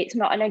say, it's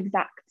not an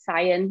exact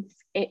science.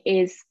 It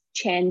is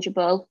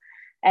changeable.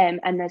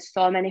 And there's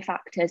so many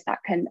factors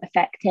that can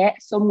affect it,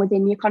 some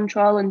within your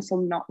control and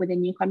some not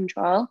within your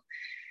control.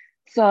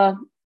 So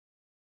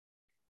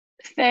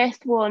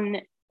first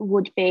one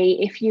would be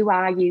if you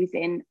are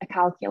using a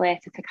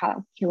calculator to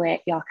calculate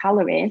your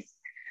calories,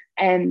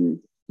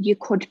 you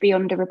could be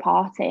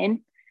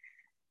underreporting.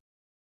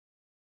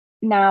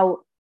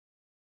 Now,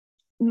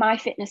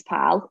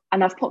 MyFitnessPal,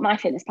 and I've put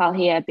MyFitnessPal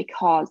here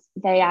because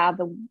they are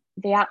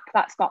the app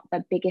that's got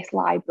the biggest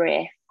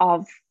library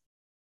of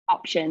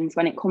options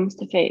when it comes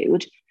to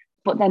food,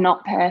 but they're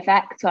not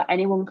perfect. So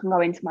anyone can go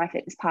into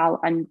MyFitnessPal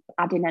and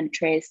add in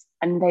entries,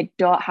 and they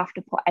don't have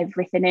to put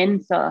everything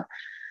in. So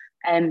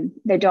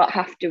they don't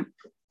have to.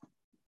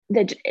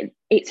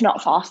 It's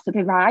not forced to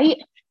be right,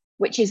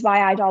 which is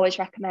why I'd always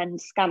recommend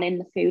scanning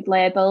the food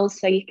labels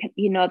so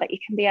you know that you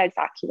can be as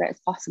accurate as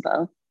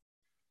possible.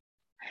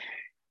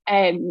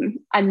 And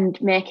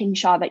making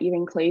sure that you're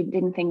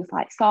including things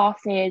like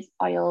sauces,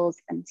 oils,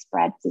 and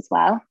spreads as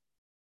well.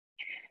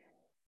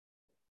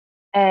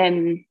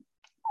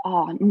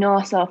 Oh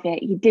no, Sophie,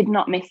 you did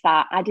not miss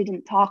that. I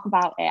didn't talk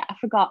about it. I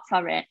forgot,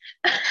 sorry.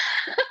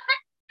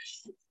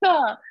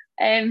 So,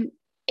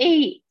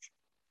 eat.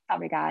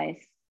 Sorry, guys.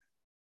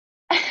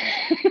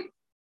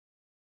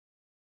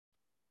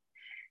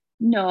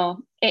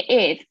 No, it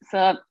is.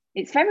 So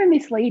it's very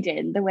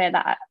misleading the way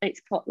that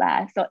it's put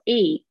there. So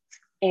eat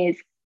is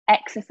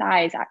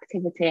exercise,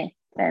 activity,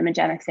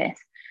 thermogenesis.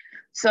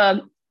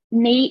 So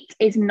NEAT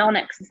is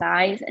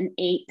non-exercise and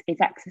EAT is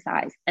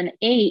exercise. And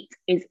EAT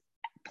is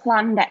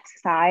planned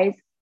exercise.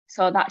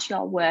 So that's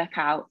your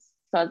workouts.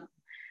 So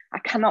I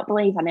cannot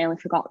believe I nearly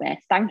forgot this.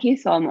 Thank you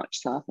so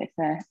much, Sophie,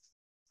 for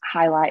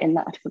highlighting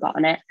that I'd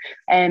forgotten it.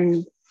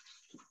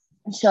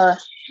 So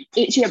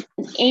EAT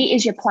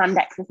is your planned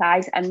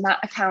exercise, and that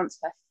accounts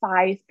for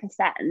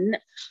 5%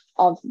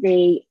 of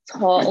the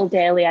total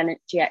daily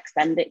energy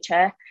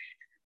expenditure,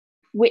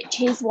 which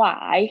is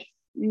why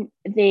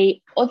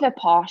the other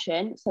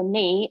portion, so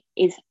NEAT,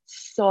 is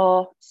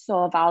so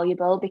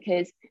valuable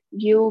because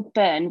you'll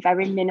burn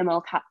very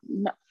minimal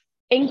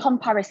in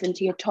comparison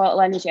to your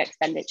total energy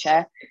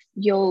expenditure.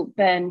 You'll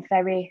burn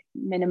very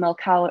minimal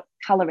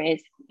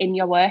calories in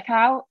your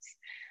workouts.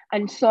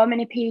 And so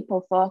many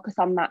people focus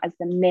on that as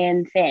the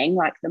main thing,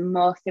 like the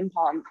most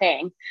important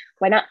thing,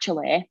 when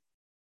actually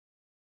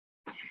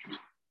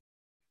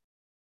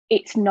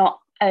it's not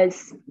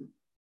as,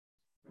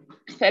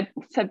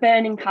 for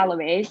burning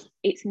calories,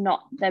 it's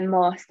not the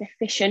most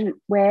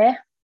efficient way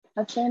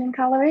of burning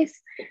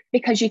calories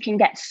because you can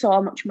get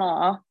so much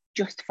more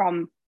just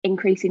from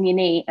increasing your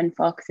NEAT and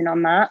focusing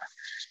on that.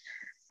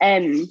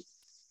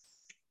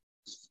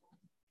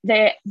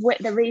 The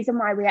reason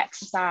why we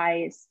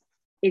exercise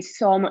is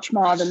so much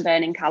more than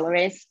burning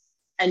calories,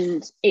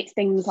 and it's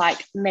things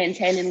like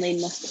maintaining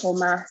lean muscle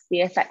mass,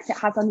 the effects it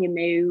has on your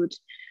mood,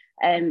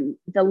 the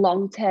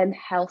long-term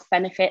health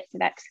benefits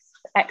of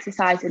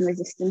exercise and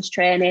resistance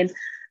training,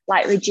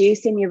 like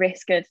reducing your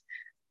risk of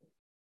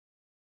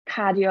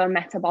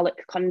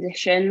cardiometabolic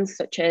conditions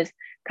such as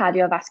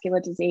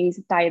cardiovascular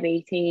disease,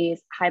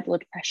 diabetes, high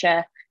blood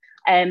pressure.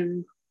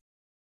 They're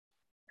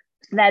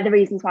the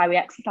reasons why we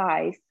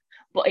exercise,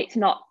 but it's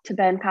not to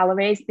burn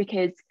calories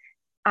because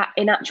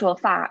in actual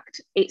fact,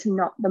 it's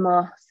not the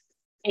most,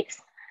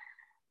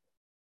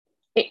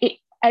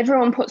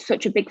 everyone puts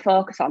such a big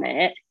focus on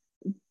it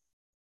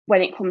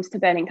when it comes to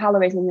burning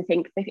calories, and they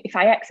think if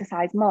I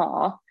exercise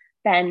more,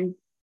 then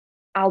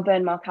I'll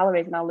burn more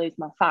calories and I'll lose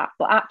more fat.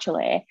 But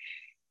actually,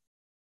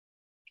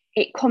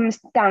 it comes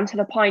down to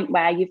the point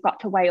where you've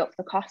got to weigh up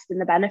the cost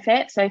and the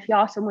benefit. So if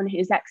you're someone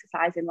who's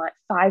exercising like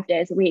 5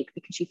 days a week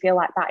because you feel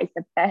like that is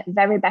the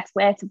very best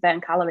way to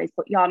burn calories,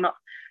 but you're not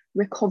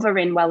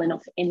recovering well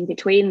enough in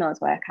between those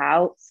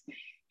workouts,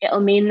 it'll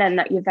mean then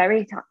that you're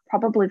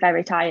probably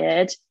very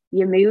tired,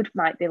 your mood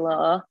might be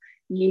low,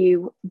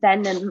 you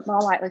then are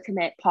more likely to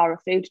make poorer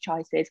food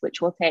choices, which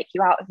will take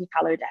you out of your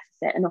calorie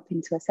deficit and up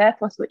into a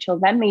surplus, which will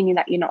then mean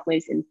that you're not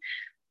losing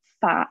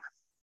fat.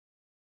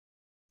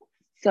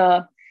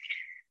 So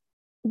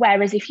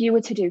whereas if you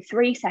were to do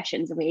 3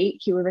 sessions a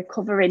week, you were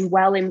recovering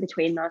well in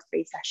between those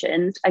 3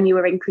 sessions and you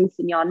were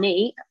increasing your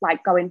NEAT,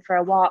 like going for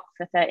a walk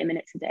for 30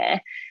 minutes a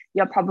day,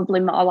 you're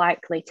probably more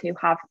likely to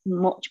have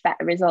much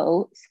better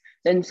results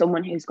than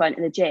someone who's going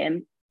to the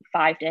gym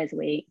 5 days a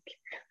week.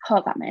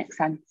 Hope that makes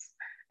sense.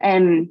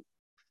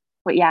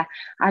 But yeah,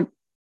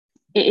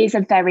 it's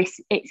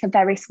a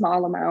very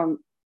small amount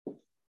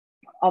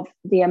of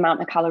the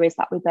amount of calories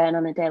that we burn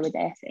on a daily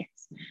basis.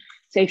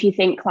 So if you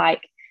think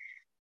like,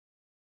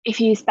 if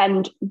you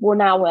spend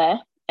 1 hour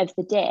of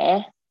the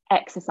day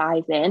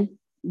exercising,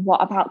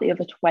 what about the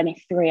other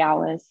 23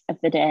 hours of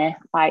the day?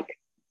 Like,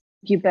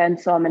 you burn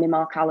so many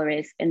more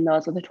calories in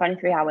those other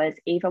 23 hours,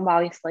 even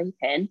while you're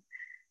sleeping.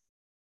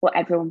 But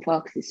everyone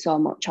focuses so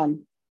much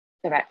on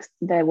the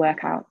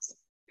workouts.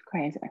 It's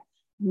crazy,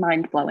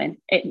 mind blowing.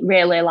 It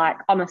really, like,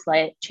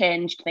 honestly,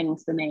 changed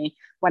things for me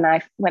when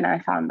I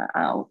found that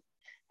out.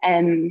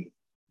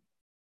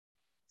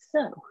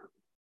 So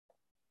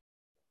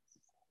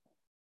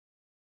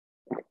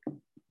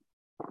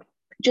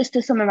just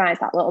to summarize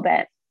that a little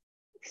bit.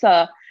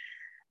 So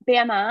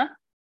BMR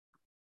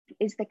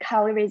is the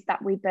calories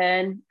that we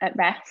burn at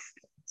rest.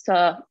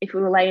 So if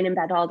we were laying in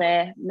bed all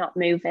day, not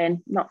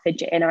moving, not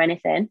fidgeting or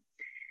anything.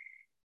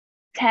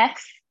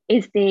 TEF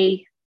is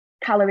the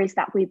calories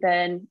that we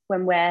burn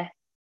when we're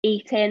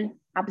eating,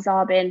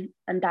 absorbing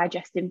and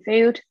digesting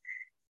food.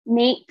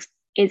 NEAT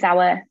is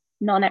our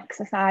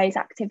non-exercise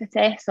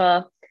activity.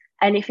 So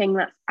anything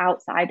that's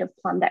outside of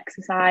planned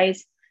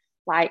exercise,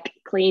 like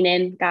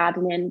cleaning,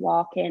 gardening,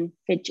 walking,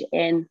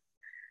 fidgeting,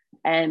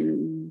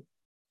 anything.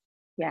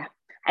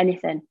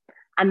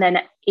 And then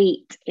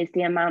EAT is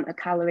the amount of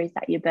calories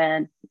that you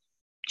burn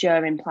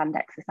during planned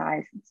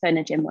exercise, so in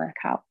a gym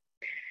workout.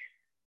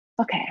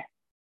 Okay,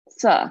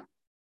 so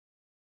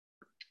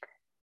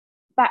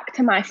back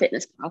to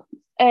MyFitnessPal.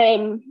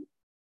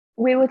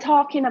 We were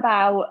talking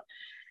about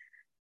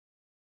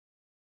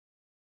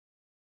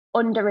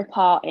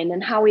underreporting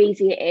and how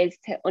easy it is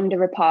to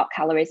underreport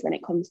calories when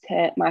it comes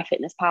to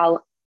MyFitnessPal.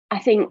 I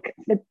think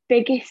the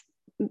biggest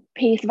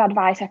piece of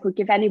advice I could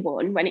give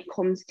anyone when it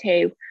comes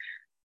to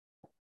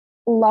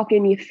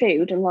logging your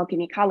food and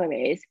logging your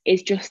calories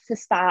is just to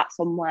start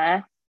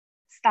somewhere.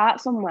 Start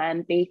somewhere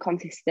and be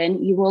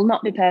consistent. You will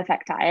not be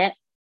perfect at it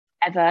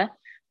ever,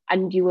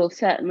 and you will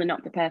certainly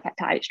not be perfect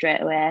at it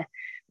straight away.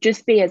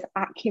 Just be as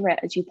accurate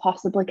as you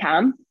possibly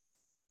can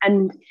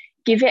and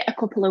give it a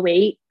couple of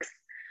weeks.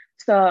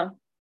 So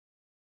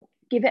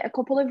give it a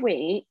couple of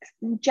weeks.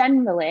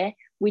 Generally,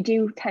 we're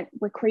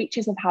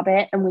creatures of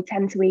habit, and we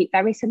tend to eat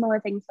very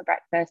similar things for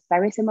breakfast,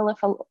 very similar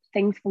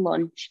things for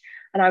lunch,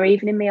 and our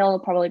evening meal will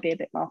probably be a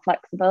bit more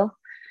flexible.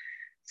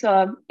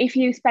 So if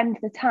you spend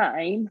the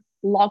time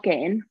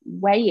logging,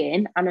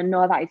 weighing, and I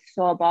know that is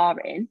so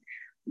boring,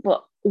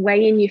 but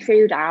weighing your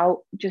food out,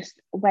 just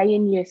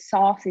weighing your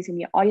sauces and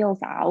your oils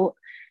out,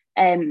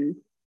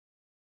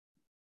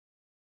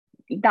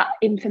 that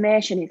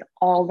information is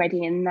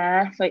already in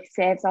there. So it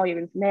saves all your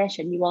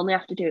information. You only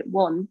have to do it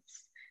once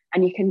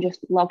and you can just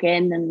log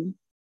in and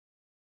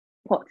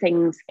put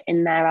things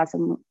in there as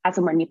and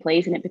when you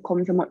please, and it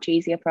becomes a much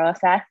easier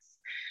process.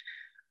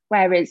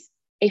 Whereas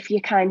if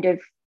you're kind of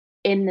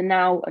in the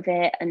now of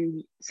it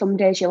and some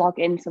days you log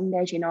in, some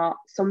days you're not,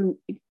 some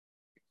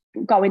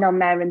going on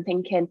there and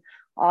thinking,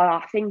 oh,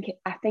 I think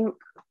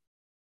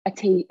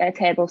a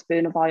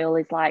tablespoon of oil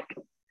is like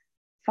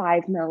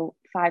 5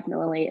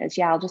 milliliters.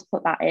 Yeah, I'll just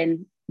put that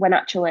in, when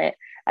actually,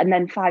 and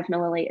then 5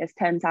 milliliters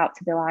turns out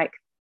to be like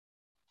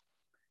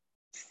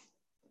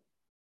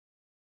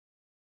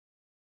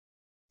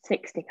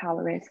 60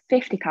 calories,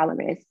 50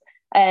 calories.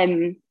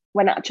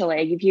 When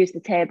actually you've used a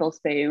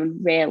tablespoon,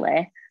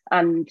 really,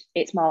 and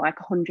it's more like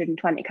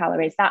 120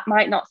 calories. That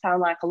might not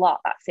sound like a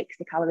lot, that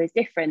 60 calories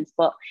difference,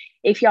 but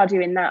if you're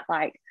doing that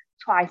like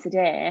twice a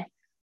day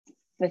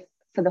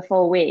for the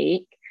full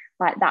week,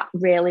 like that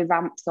really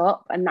ramps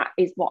up, and that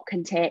is what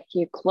can take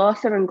you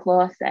closer and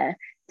closer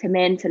to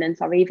maintenance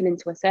or even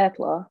into a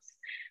surplus,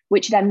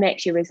 which then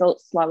makes your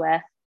results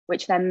slower,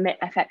 which then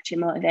affects your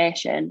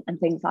motivation and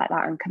things like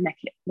that, and can make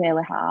it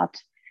really hard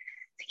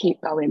to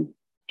keep going.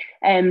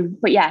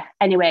 But yeah,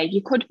 anyway,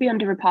 you could be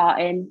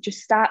underreporting.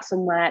 Just start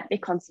somewhere, be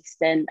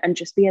consistent, and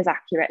just be as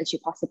accurate as you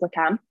possibly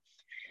can.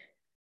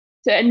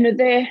 So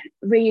another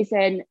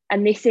reason,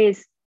 and this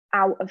is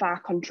out of our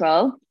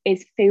control,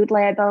 is food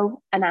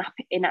label and app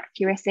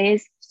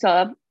inaccuracies.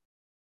 So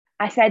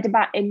I said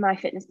about in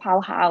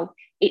MyFitnessPal how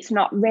it's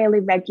not really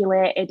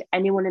regulated.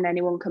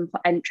 Anyone can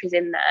put entries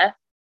in there.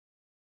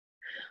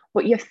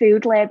 But your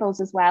food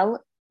labels as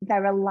well,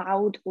 they're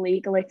allowed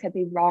legally to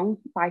be wrong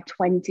by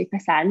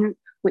 20%,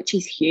 which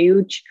is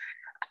huge.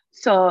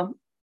 So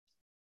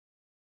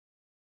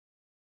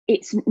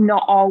it's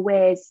not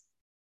always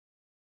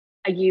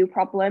a you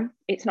problem.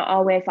 It's not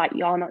always like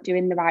you're not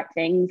doing the right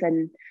things.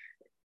 And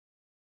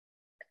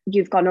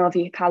you've gone over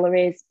your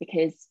calories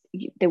because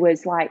there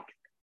was like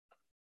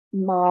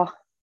more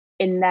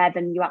in there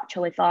than you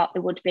actually thought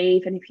there would be,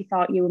 even if you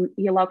thought you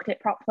logged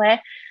it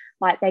properly.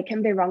 Like, they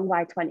can be wrong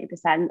by 20%.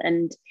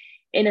 And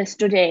in a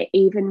study,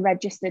 even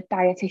registered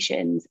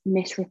dietitians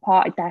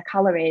misreported their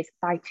calories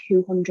by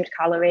 200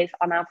 calories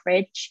on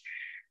average.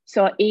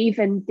 So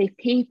even the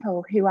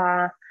people who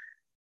are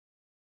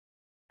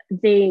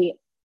the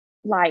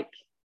like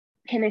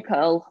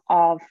pinnacle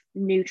of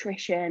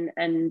nutrition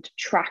and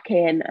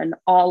tracking and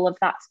all of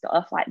that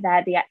stuff, like,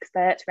 they're the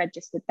experts,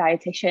 registered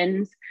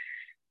dietitians,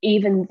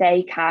 even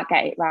they can't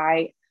get it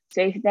right.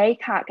 So if they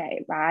can't get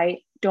it right,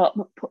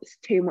 don't put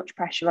too much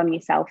pressure on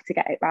yourself to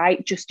get it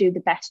right. Just do the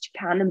best you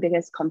can and be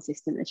as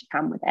consistent as you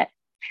can with it.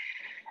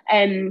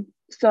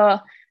 So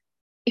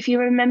if you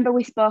remember,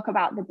 we spoke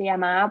about the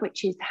BMR,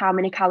 which is how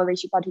many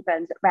calories your body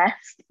burns at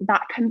rest.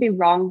 That can be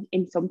wrong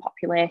in some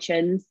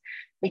populations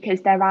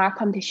because there are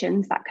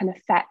conditions that can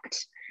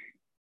affect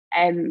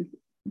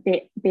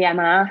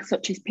BMR,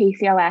 such as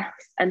PCOS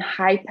and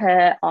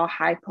hyper or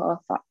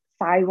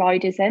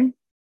hypothyroidism.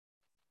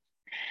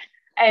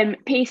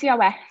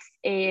 PCOS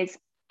is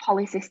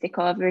polycystic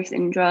ovary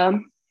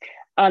syndrome,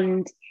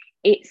 and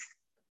it's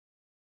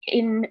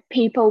in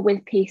people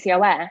with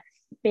PCOS,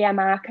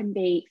 BMR can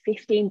be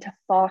 15 to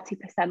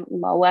 40%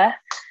 lower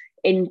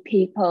in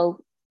people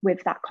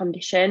with that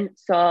condition.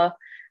 So,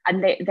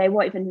 and they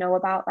won't even know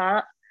about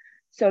that.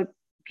 So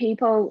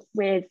people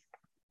with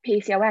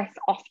PCOS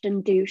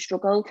often do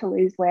struggle to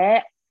lose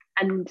weight,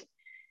 and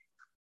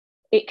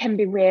it can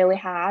be really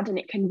hard, and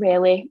it can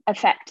really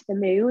affect the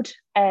mood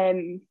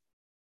and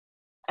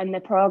the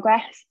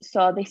progress.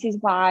 So this is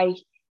why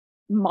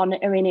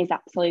monitoring is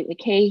absolutely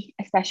key,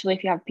 especially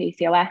if you have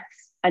PCOS,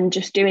 and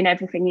just doing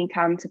everything you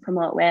can to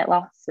promote weight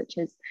loss, such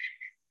as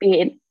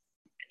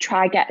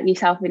try get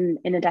yourself in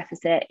a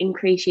deficit,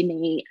 increase your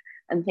NEAT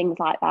and things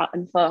like that,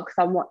 and focus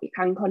on what you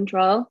can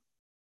control.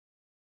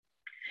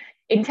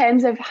 In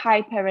terms of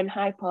hyper and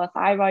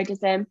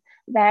hypothyroidism,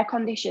 they're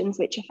conditions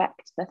which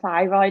affect the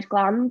thyroid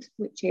gland,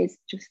 which is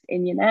just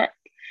in your neck,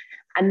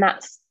 and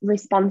that's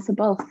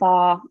responsible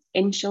for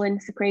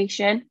insulin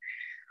secretion.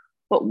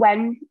 But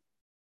when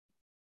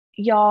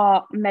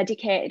you're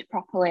medicated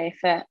properly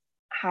for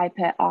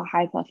hyper or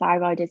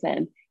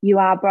hypothyroidism, you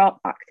are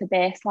brought back to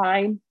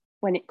baseline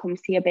when it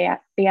comes to your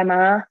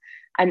BMR,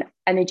 and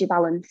energy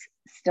balance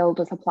still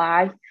does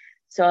apply.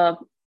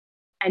 So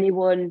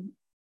anyone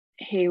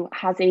who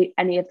has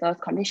any of those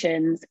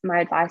conditions, my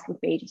advice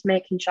would be just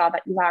making sure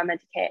that you are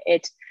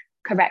medicated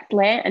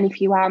correctly. And if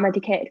you are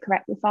medicated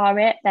correctly for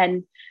it,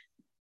 then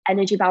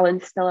energy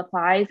balance still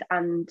applies,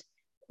 and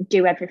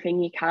do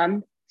everything you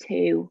can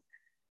to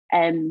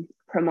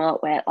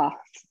promote weight loss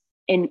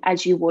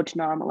as you would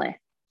normally.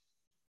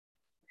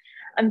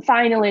 And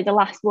finally, the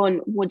last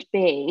one would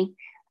be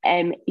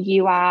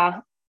you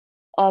are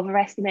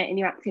overestimating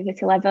your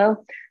activity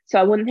level.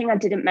 So one thing I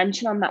didn't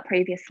mention on that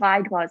previous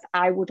slide was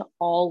I would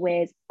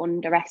always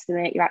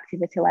underestimate your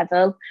activity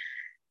level,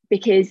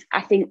 because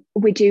I think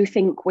we do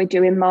think we're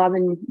doing more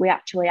than we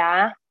actually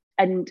are.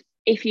 And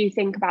if you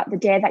think about the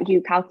day that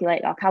you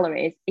calculate your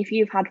calories, if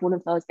you've had one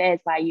of those days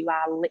where you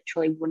are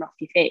literally run off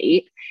your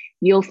feet,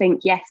 you'll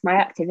think, yes, my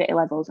activity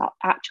levels are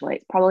actually,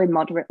 it's probably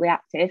moderately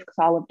active because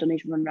all I've done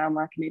is run around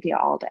like an idiot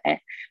all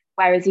day.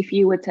 Whereas if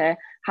you were to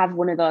have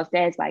one of those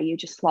days where you're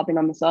just slobbing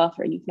on the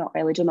sofa and you've not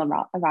really done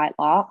a right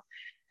lot,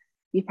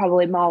 you're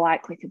probably more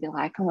likely to be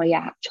like, oh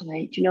yeah,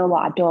 actually, do you know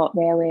what? I don't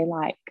really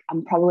like,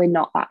 I'm probably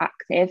not that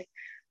active.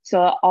 So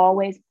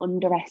always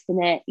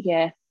underestimate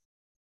your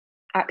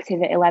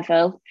activity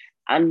level,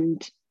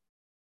 and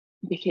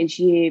because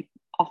you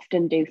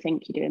often do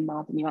think you're doing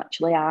more than you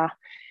actually are.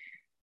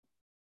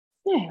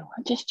 So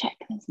I'll just check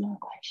there's no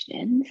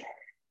questions.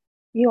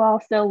 You all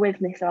still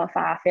with me so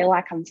far? I feel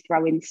like I'm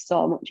throwing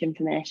so much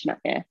information at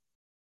you.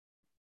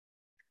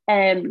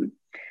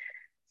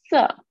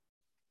 So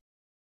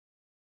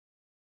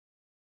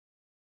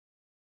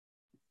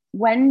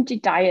when do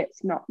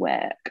diets not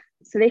work?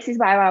 So this is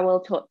where I will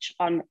touch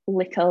on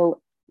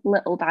little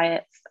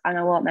diets, and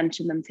I won't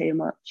mention them too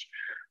much.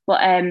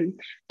 But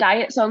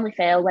diets only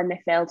fail when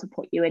they fail to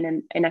put you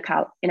in a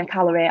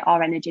calorie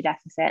or energy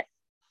deficit.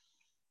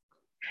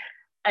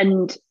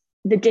 And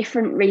the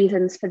different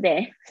reasons for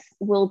this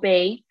will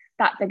be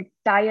that the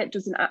diet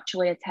doesn't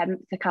actually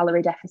attempt a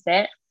calorie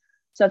deficit.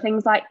 So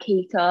things like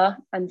keto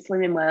and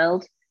Slimming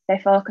World, they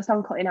focus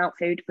on cutting out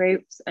food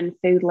groups and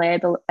food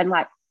label and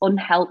like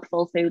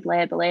unhelpful food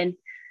labeling.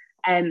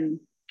 And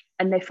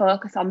they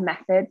focus on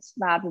methods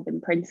rather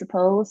than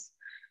principles.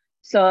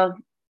 So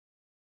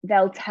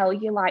they'll tell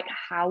you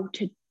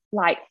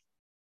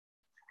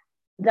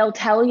they'll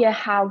tell you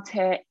how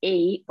to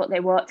eat, but they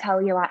won't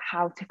tell you like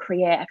how to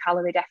create a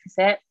calorie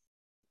deficit.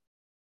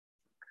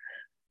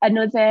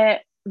 Another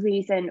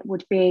reason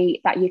would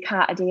be that you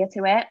can't adhere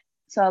to it.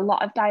 So a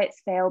lot of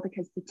diets fail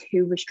because they're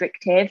too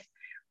restrictive,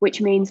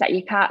 which means that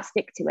you can't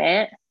stick to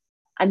it.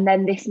 And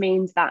then this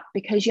means that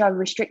because you're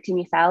restricting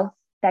yourself,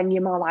 then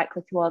you're more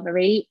likely to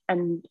overeat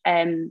and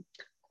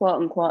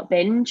quote unquote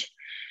binge.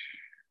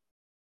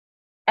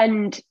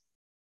 And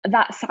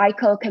that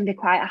cycle can be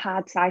quite a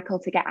hard cycle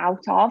to get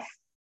out of.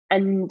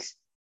 And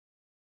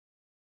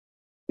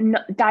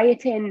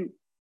dieting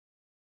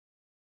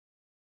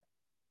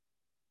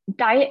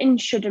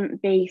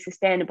shouldn't be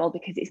sustainable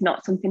because it's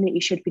not something that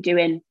you should be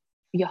doing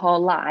your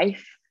whole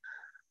life,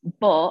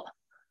 but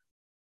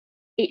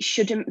it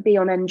shouldn't be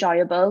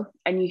unenjoyable,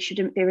 and you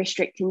shouldn't be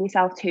restricting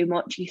yourself too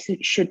much. You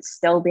should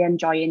still be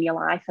enjoying your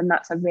life, and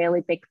that's a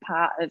really big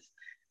part of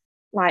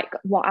like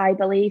what I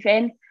believe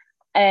in.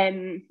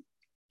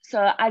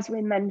 So as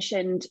we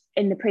mentioned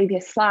in the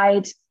previous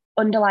slide,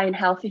 underlying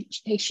health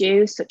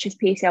issues such as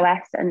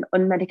PCOS and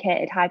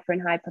unmedicated hyper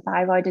and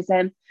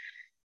hypothyroidism,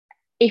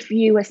 if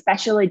you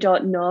especially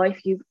don't know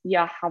if you've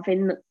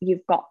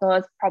got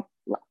those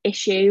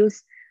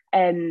issues,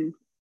 then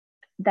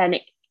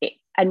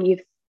and you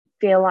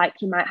feel like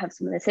you might have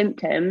some of the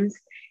symptoms,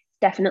 it's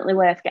definitely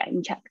worth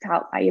getting checked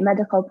out by your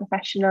medical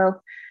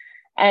professional.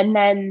 And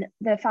then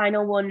the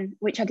final one,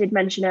 which I did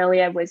mention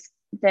earlier, was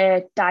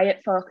the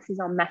diet focuses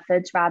on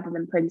methods rather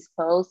than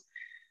principles.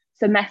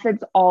 So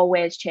methods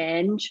always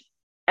change.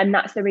 And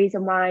that's the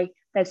reason why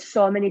there's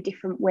so many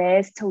different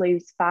ways to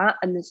lose fat,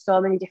 and there's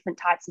so many different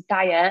types of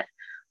diet,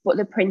 but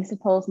the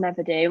principles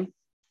never do.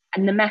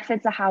 And the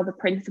methods are how the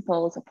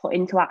principles are put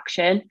into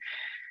action.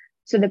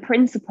 So the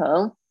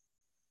principle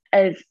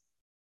of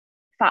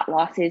fat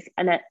loss is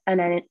a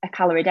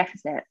calorie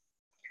deficit.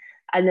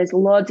 And there's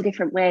loads of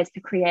different ways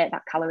to create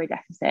that calorie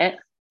deficit.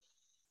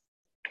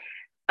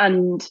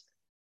 And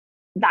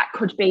that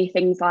could be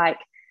things like,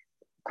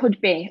 could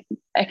be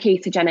a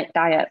ketogenic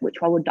diet, which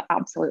I would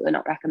absolutely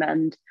not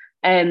recommend.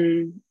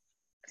 Slimming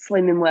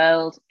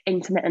World,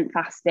 intermittent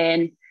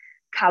fasting,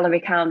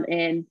 calorie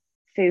counting,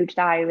 food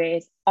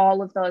diaries,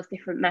 all of those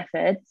different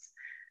methods.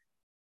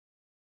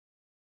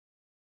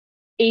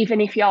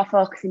 Even if you're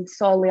focusing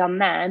solely on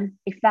them,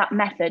 if that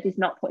method is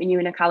not putting you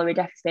in a calorie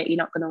deficit, you're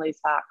not going to lose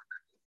fat,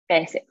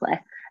 basically.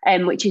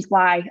 Which is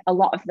why a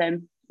lot of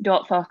them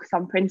don't focus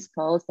on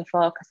principles, they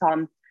focus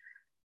on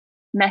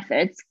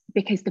methods,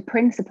 because the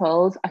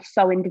principles are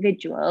so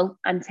individual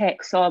and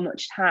take so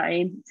much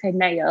time to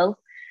nail.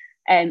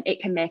 It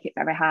can make it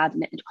very hard,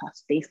 and it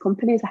costs these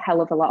companies a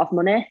hell of a lot of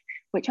money,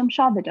 which I'm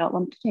sure they don't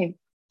want to do.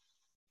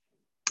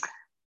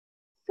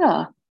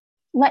 So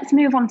let's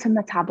move on to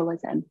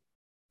metabolism.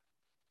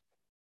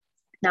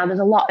 Now, there's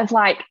a lot of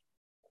like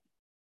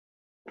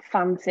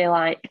fancy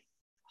like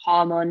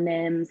hormone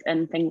names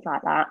and things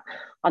like that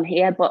on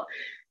here, but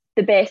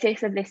the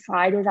basis of this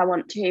slide is I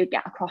want to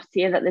get across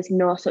to you that there's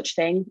no such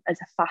thing as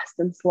a fast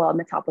and slow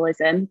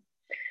metabolism.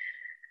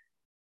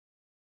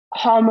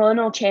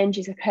 Hormonal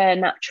changes occur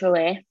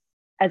naturally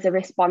as a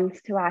response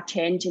to our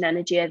change in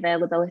energy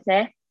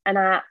availability.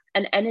 And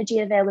energy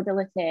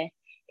availability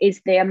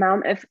is the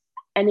amount of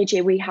energy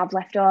we have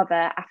left over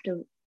after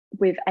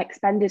we've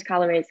expended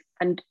calories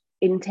and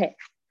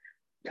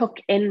took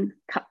in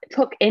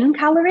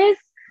calories.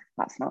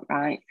 That's not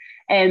right.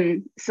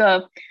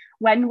 So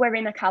when we're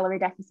in a calorie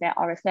deficit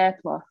or a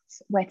surplus,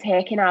 we're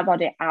taking our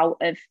body out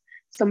of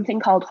something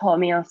called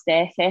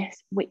homeostasis,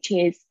 which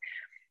is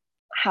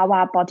how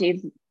our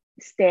body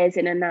stays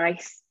in a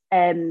nice,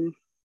 I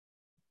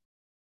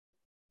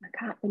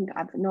can't think, I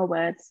have no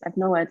words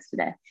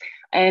today.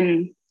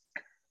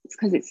 It's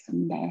because it's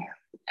Sunday.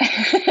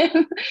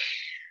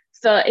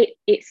 So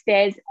it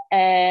stays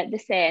the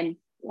same,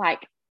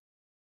 like,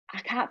 I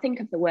can't think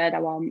of the word I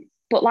want,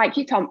 but like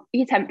your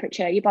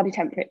temperature, your body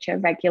temperature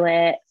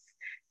regulates.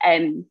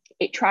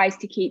 It tries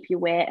to keep your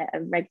weight at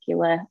a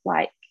regular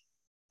like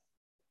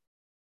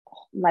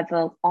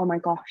level. Oh my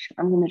gosh,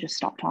 I'm gonna just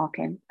stop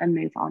talking and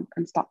move on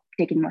and stop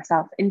digging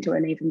myself into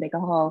an even bigger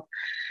hole,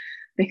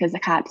 because I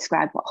can't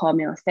describe what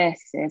homeostasis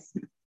is.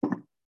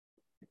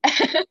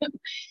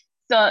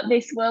 So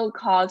this will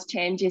cause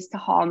changes to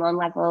hormone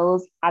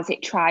levels as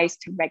it tries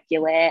to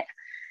regulate.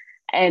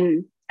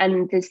 And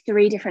there's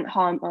 3 different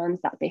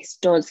hormones that this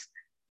does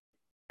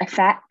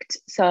affect.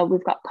 So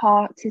we've got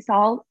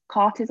cortisol,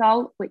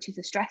 which is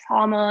a stress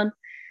hormone,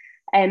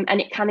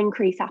 and it can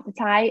increase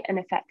appetite and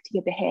affect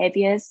your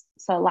behaviours.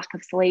 So lack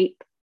of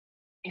sleep.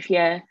 If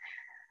you're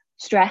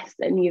stressed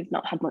and you've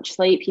not had much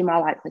sleep, you're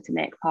more likely to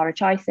make poorer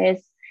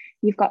choices.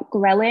 You've got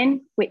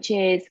ghrelin, which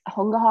is a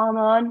hunger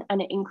hormone,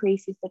 and it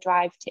increases the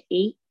drive to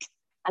eat.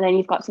 And then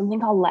you've got something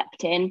called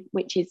leptin,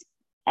 which is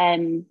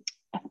a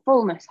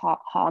fullness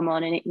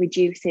hormone, and it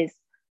reduces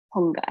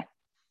hunger.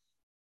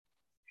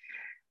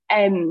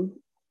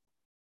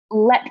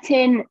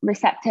 Leptin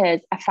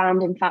receptors are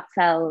found in fat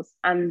cells,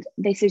 and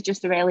this is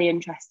just a really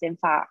interesting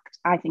fact.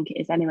 I think it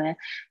is anyway.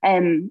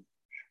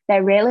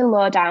 They're really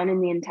low down in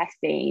the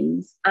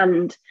intestines,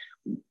 and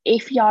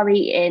if you're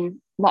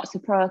eating lots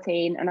of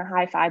protein and a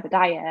high fiber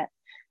diet,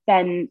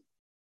 then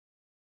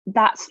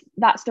that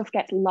stuff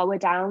gets lower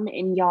down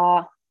in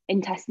your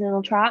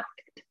intestinal tract,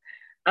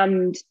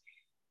 and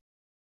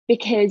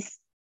because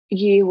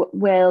you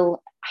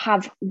will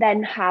have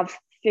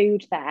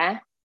food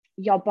there,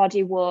 your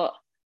body will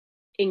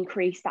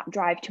increase that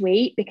drive to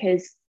eat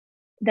because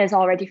there's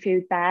already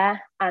food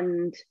there,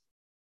 and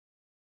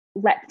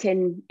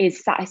leptin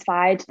is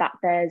satisfied that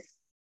there's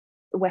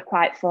we're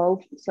quite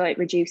full, so it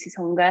reduces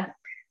hunger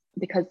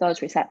because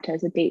those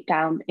receptors are deep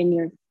down in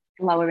your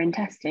lower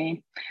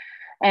intestine.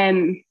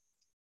 I'm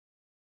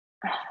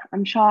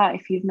sure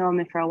if you've known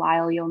me for a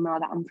while, you'll know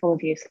that I'm full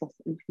of useless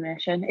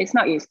information. It's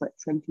not useless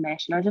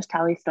information, I'll just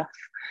tell you stuff.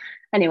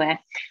 Anyway,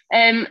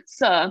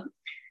 so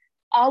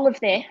all of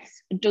this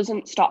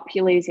doesn't stop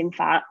you losing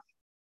fat.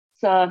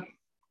 So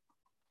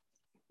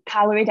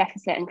calorie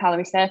deficit and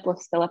calorie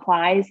surplus still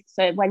applies.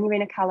 So when you're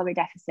in a calorie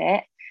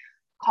deficit,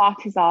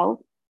 cortisol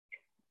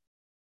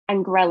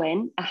and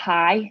ghrelin are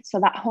high. So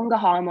that hunger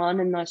hormone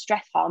and those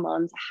stress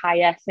hormones are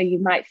higher. So you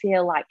might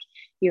feel like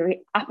your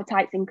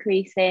appetite's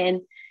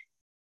increasing,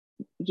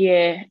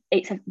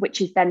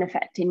 which is then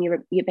affecting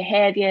your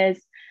behaviours,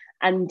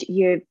 and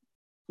your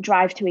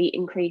drive to eat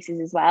increases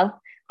as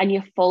well. And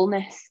your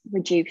fullness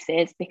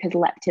reduces because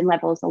leptin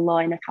levels are low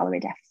in a calorie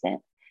deficit.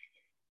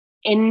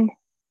 In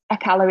a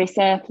calorie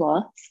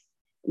surplus,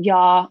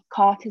 your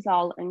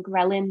cortisol and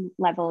ghrelin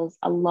levels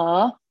are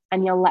low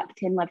and your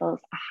leptin levels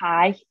are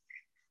high.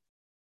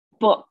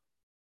 But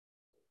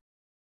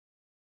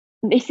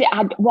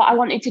what I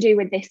wanted to do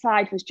with this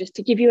slide was just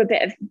to give you a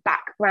bit of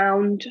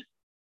background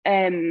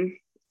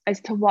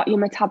as to what your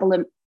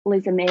metabolism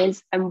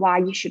is and why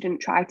you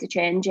shouldn't try to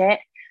change it.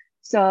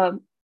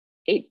 So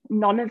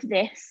none of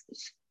this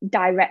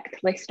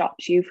directly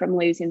stops you from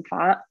losing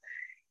fat.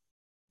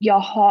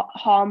 Your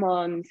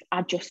hormones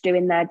are just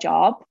doing their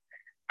job,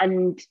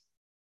 and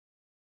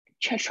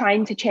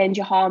trying to change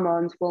your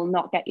hormones will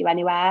not get you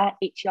anywhere.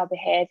 It's your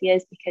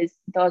behaviours, because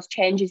those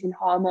changes in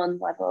hormone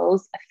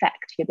levels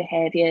affect your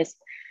behaviours.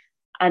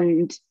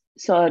 And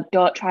so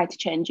don't try to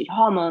change your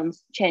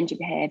hormones, change your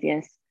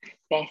behaviours,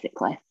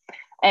 basically.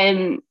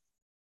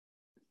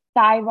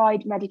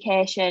 Thyroid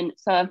medication.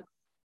 So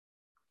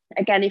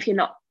again, if you're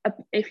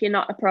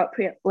not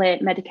appropriately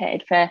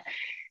medicated for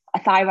a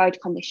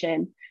thyroid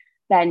condition,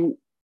 then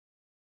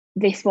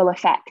this will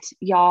affect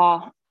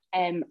your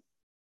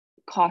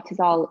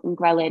cortisol and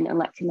ghrelin and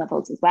leptin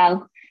levels as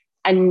well.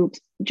 And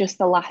just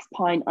the last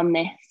point on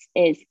this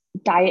is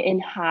dieting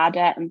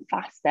harder and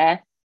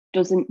faster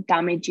doesn't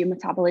damage your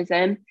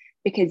metabolism,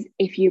 because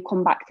if you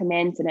come back to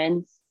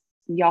maintenance,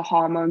 your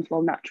hormones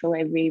will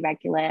naturally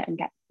re-regulate and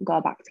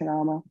go back to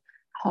normal.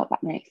 I hope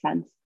that makes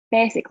sense.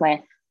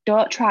 Basically,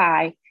 don't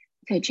try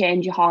to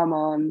change your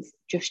hormones,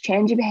 just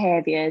change your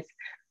behaviours,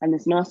 and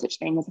there's no such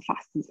thing as a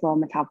fast and slow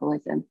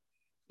metabolism,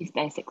 is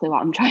basically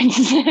what I'm trying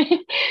to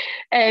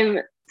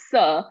say.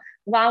 So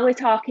while we're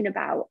talking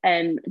about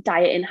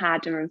dieting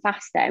harder and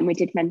faster, and we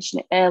did mention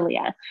it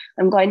earlier,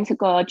 I'm going to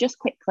go just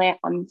quickly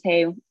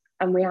onto,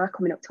 and we are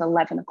coming up to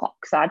 11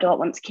 o'clock, so I don't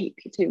want to keep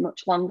you too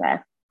much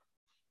longer.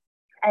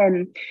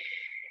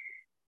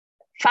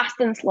 Fast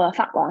and slow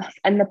fat loss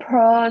and the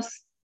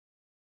pros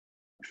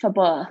for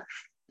both.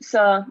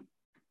 So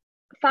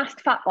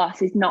fast fat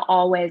loss is not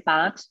always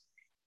bad.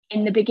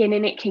 In the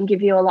beginning, it can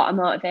give you a lot of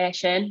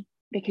motivation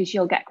because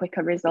you'll get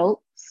quicker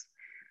results.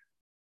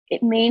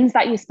 It means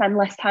that you spend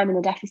less time in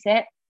a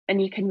deficit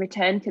and you can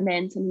return to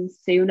maintenance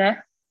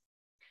sooner.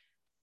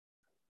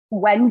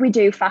 When we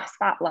do fast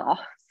fat loss,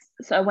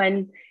 so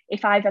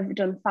if I've ever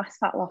done fast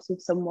fat loss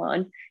with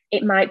someone,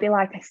 it might be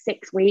like a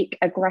 6-week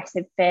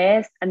aggressive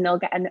phase and they'll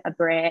get a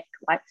break,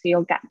 so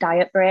you'll get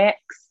diet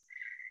breaks.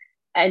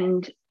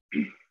 And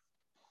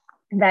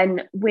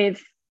then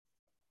with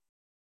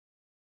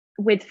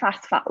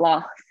fast fat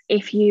loss,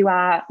 if you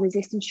are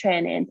resistance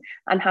training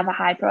and have a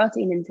high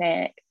protein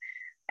intake,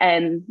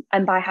 and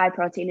by high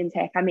protein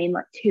intake, I mean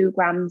like 2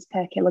 grams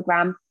per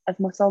kilogram of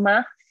muscle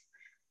mass.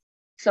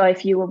 So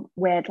if you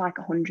weighed like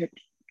 100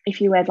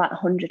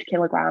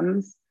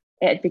 kilograms,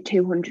 it'd be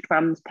 200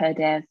 grams per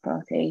day of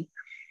protein.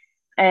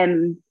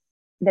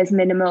 There's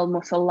minimal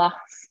muscle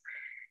loss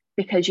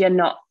because you're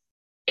not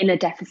in a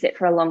deficit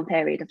for a long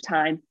period of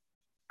time.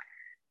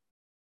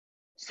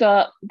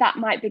 So that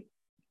might be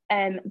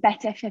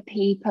better for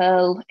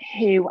people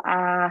who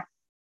are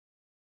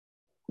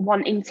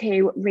wanting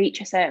to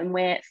reach a certain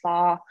weight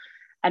for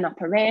an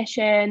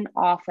operation,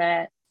 or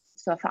for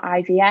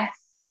IVF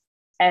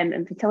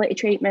and fertility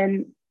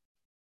treatment.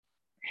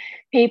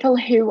 People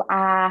who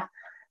have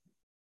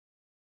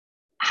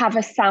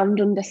a sound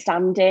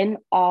understanding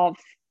of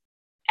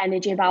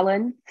energy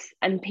balance,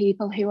 and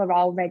people who are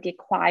already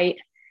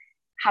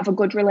have a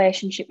good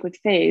relationship with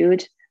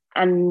food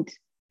and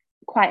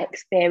quite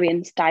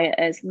experienced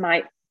dieters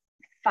might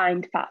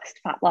find fast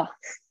fat loss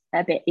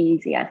a bit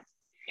easier.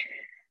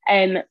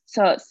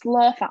 So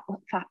slow fat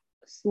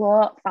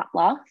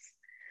loss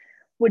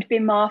would be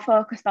more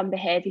focused on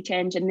behaviour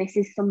change, and this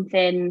is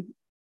something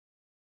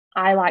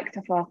I like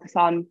to focus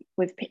on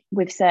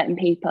with certain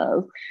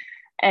people.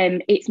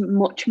 It's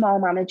much more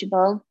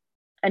manageable,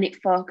 and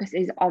it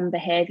focuses on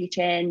behaviour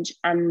change,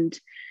 and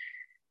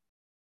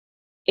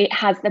it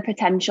has the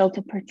potential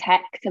to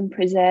protect and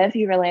preserve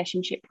your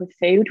relationship with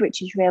food,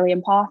 which is really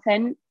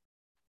important.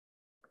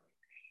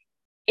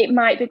 It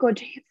might be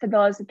good for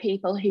those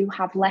people who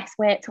have less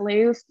weight to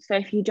lose. So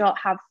if you don't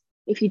have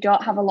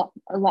a lot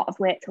of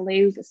weight to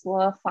lose, a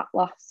slow fat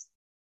loss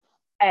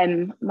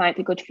might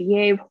be good for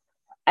you.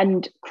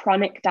 and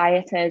chronic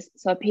dieters.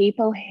 So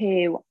people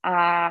who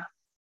are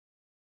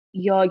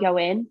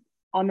yo-yoing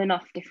on and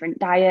off different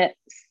diets,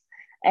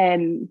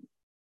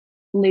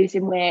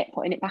 losing weight,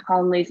 putting it back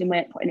on, losing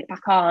weight, putting it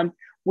back on,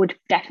 would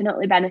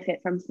definitely benefit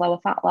from slower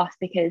fat loss,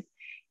 because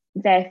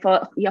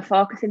you're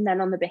focusing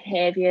then on the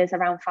behaviours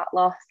around fat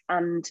loss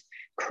and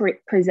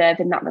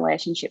preserving that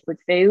relationship with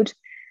food,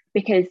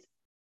 because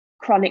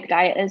chronic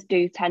dieters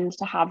do tend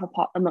to have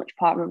a much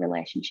poorer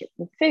relationship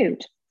with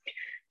food.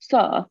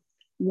 So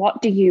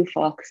what do you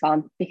focus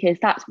on? Because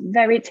that's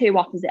very two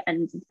opposite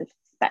ends of the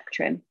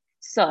spectrum.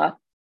 So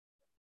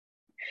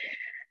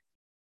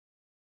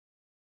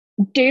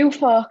do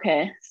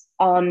focus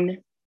on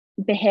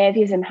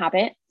behaviours and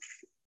habits,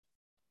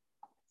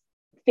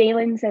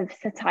 feelings of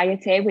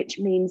satiety, which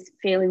means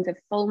feelings of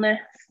fullness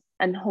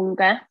and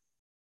hunger.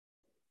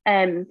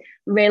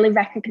 Really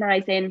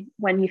recognising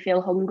when you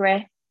feel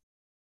hungry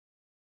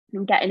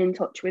and getting in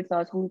touch with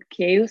those hunger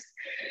cues.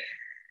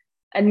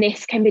 And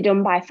this can be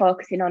done by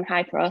focusing on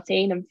high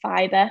protein and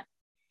fibre.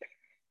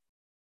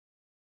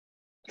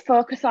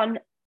 Focus on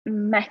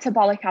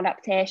metabolic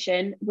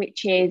adaptation,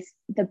 which is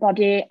the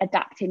body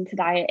adapting to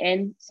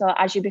dieting. So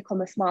as you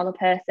become a smaller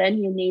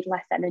person, you need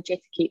less energy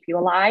to keep you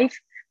alive.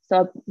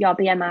 So your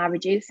BMR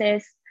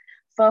reduces.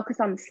 Focus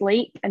on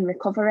sleep and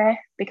recovery,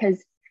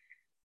 because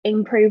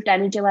improved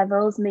energy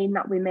levels mean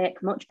that we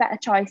make much better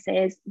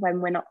choices when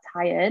we're not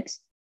tired.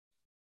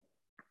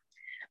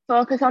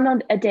 Focus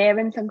on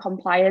adherence and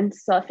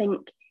compliance. So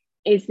think,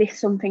 is this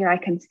something I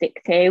can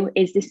stick to?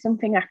 Is this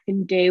something I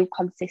can do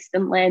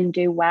consistently and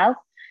do well?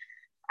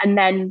 And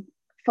then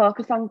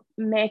focus on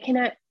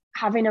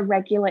having a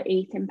regular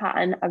eating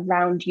pattern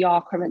around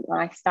your current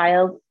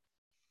lifestyle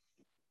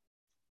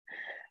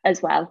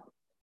as well.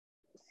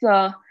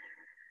 So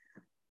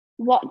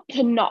what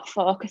to not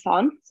focus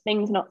on,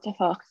 things not to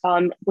focus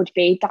on, would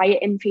be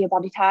dieting for your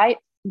body type,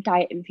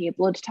 dieting for your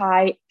blood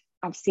type.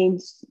 I've seen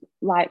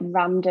like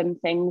random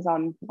things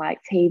on like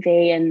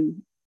TV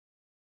and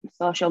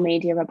social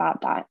media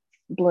about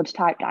blood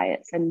type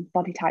diets and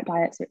body type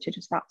diets, which are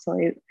just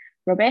absolute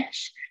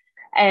rubbish.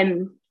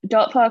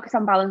 Don't focus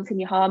on balancing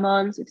your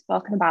hormones. We've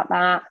spoken about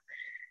that.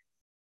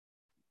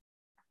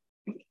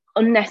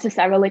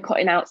 Unnecessarily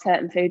cutting out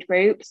certain food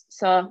groups.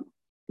 So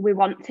we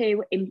want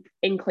to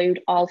include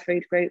all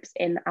food groups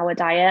in our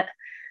diet.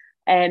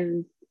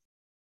 Don't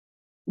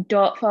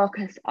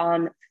focus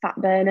on fat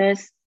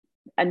burners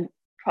and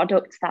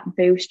products that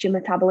boost your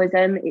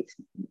metabolism.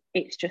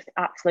 It's just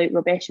absolute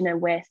rubbish and a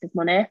waste of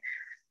money.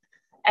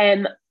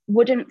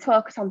 Wouldn't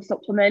focus on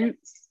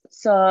supplements.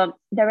 So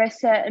there are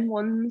certain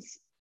ones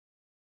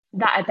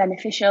that are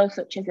beneficial,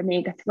 such as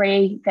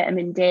omega-3,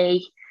 vitamin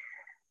D,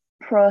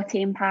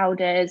 protein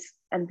powders,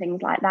 and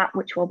things like that,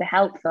 which will be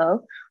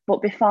helpful.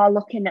 But before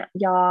looking at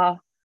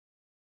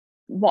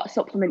what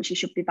supplements you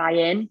should be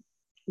buying,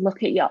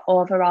 look at your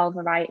overall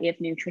variety of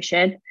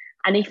nutrition.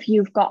 And if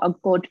you've got a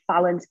good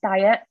balanced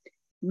diet,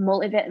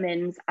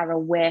 multivitamins are a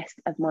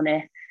waste of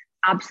money,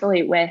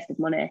 absolute waste of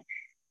money,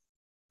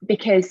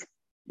 because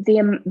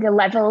the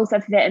levels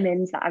of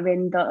vitamins that are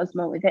in those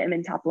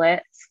multivitamin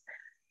tablets,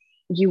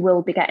 you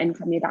will be getting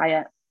from your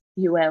diet.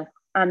 You will.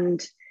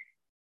 And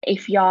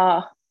if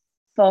you're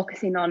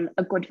focusing on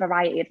a good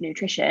variety of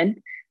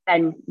nutrition,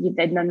 then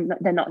they're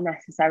not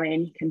necessary,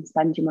 and you can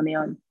spend your money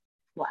on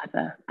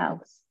whatever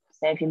else,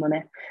 save your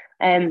money.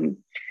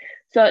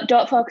 So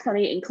don't focus on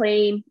eating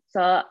clean.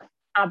 So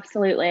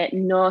absolutely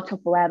no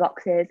Tupperware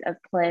boxes of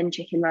plain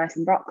chicken, rice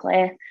and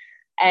broccoli.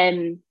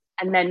 And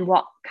then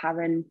what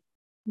Karen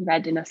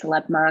read in a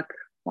celeb mag,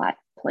 like,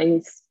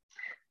 please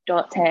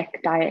don't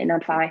take dieting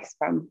advice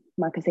from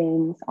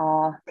magazines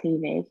or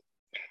TV.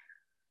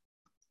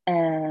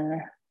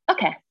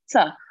 Okay,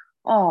 so,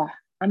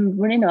 I'm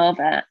running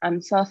over.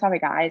 I'm so sorry,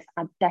 guys.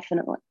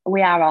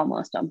 We are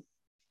almost done.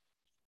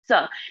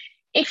 So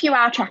if you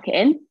are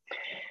tracking,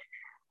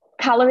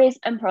 calories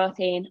and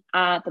protein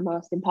are the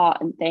most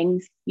important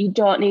things. You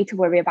don't need to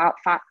worry about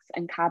fats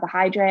and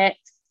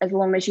carbohydrates. As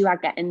long as you are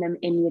getting them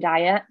in your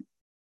diet,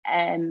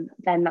 then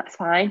that's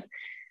fine.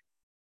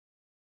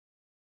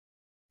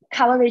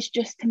 Calories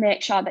just to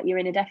make sure that you're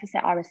in a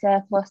deficit or a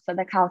surplus, so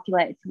they're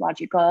calculated towards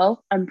your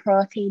goal, and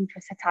protein for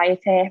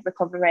satiety,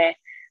 recovery,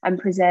 and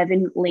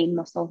preserving lean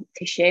muscle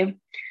tissue.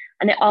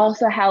 And it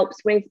also helps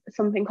with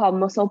something called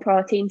muscle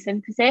protein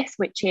synthesis,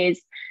 which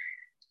is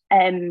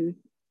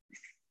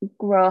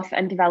growth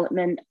and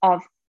development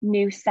of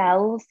new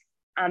cells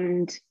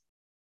and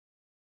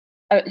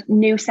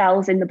new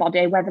cells in the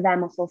body, whether they're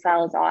muscle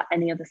cells or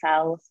any other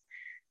cells.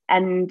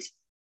 And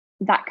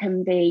that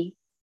can be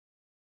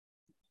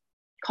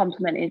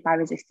complemented by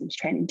resistance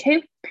training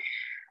too.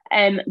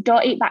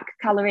 Don't eat back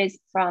calories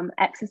from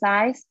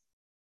exercise,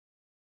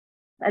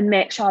 and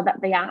make sure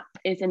that the app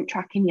isn't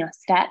tracking your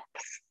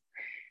steps.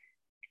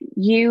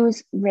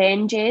 Use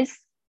ranges,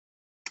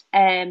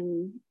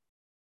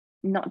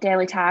 not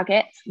daily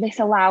targets. This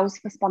allows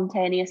for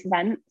spontaneous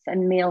events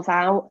and meals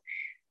out.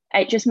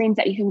 It just means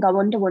that you can go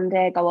under one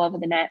day, go over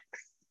the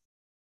next,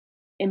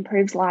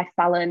 improves life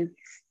balance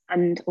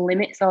and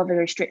limits over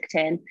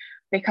restricting,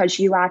 because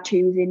you are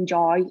choosing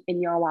joy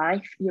in your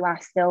life. You are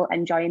still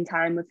enjoying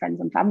time with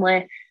friends and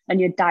family, and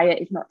your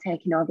diet is not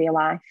taking over your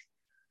life.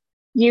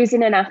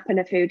 Using an app and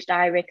a food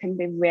diary can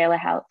be really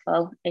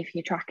helpful if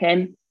you're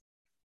tracking.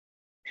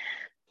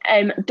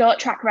 Don't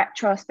track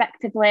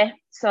retrospectively.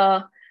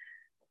 So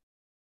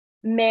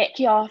make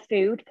your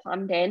food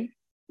planned in.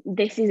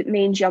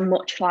 Means you're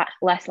much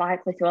less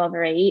likely to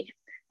overeat.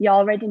 You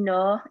already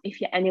know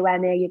if you're anywhere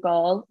near your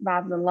goal,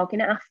 rather than logging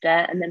it after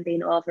and then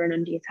being over and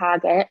under your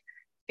target,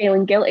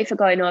 feeling guilty for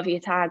going over your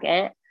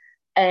target.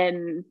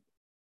 And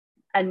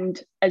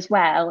as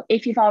well,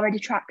 if you've already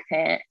tracked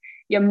it,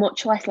 you're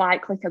much less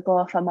likely to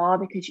go for more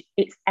because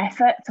it's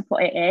effort to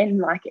put it in.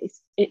 Like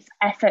it's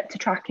effort to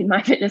track in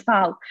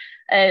MyFitnessPal.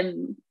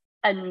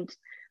 And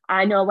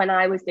I know when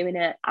I was doing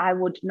it, I'd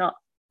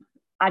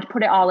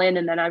put it all in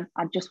and then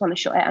I'd just want to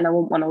shut it and I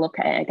wouldn't want to look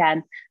at it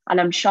again. And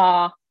I'm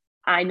sure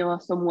I know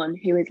someone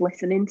who is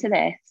listening to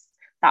this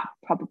that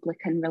probably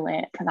can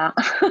relate to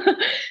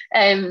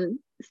that.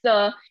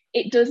 So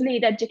it does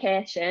need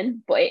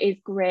education, but it is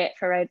great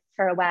for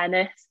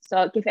awareness.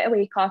 So give it a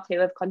week or two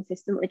of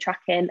consistently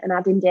tracking and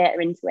adding data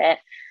into it.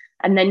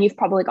 And then you've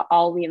probably got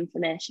all the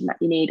information that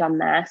you need on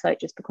there. So it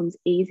just becomes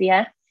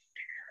easier.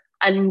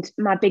 And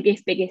my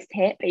biggest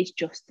tip is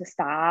just to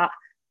start.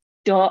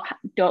 Don't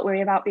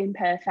worry about being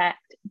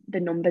perfect. The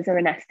numbers are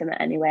an estimate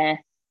anyway.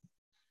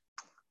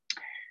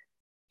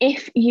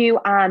 If you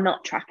are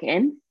not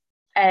tracking,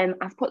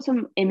 I've put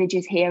some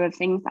images here of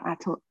things that I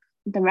took.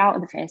 They're out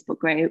of the Facebook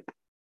group,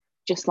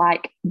 just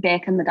like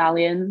bacon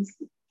medallions,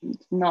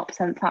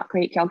 0% fat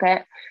Greek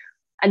yogurt,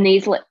 and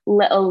these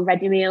little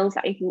ready meals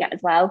that you can get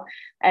as well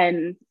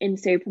in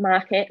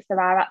supermarkets.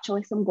 There are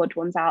actually some good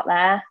ones out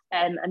there,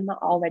 and not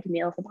all ready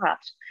meals are bad.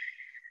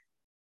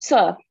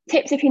 So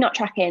tips if you're not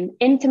tracking: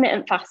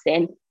 intermittent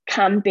fasting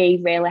can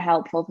be really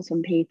helpful for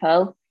some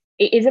people.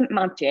 It isn't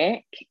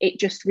magic.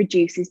 It just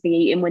reduces the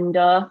eating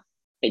window.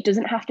 It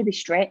doesn't have to be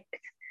strict.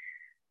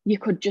 You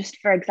could just,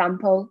 for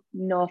example,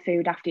 no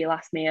food after your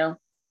last meal,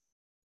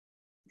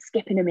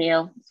 skipping a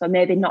meal. So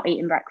maybe not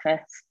eating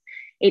breakfast.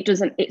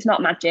 It's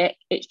not magic.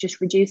 It's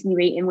just reducing your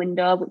eating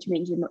window, which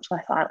means you're much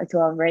less likely to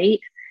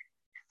overeat.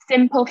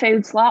 Simple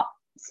food swaps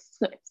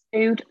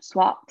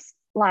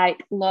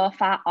like low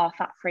fat or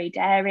fat free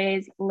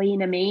dairies,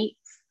 leaner meats.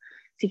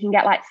 So you can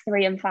get like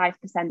 3 and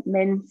 5%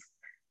 mince,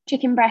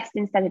 chicken breast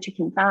instead of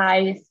chicken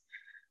thighs,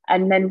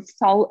 and then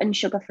salt and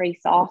sugar free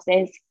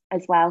sauces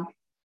as well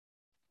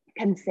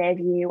can save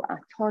you a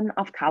ton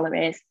of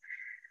calories.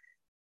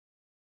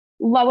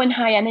 Low and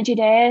high energy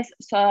days.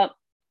 So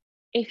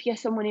if you're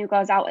someone who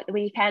goes out at the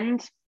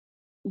weekend,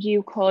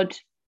 you could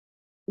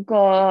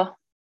go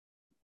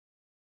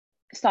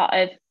sort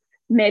of,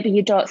 maybe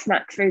you don't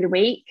snack through the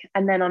week,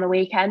 and then on a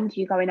weekend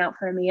you're going out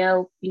for a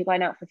meal, you're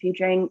going out for a few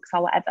drinks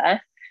or whatever.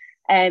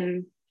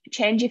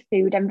 Change your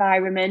food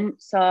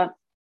environment. So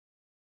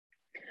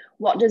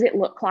what does it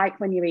look like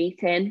when you're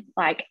eating?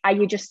 Like, are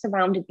you just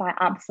surrounded by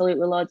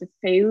absolutely loads of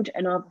food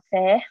and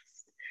overfaced?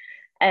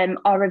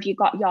 Or have you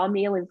got your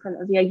meal in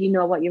front of you, you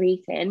know what you're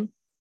eating,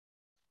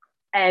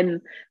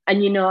 and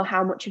you know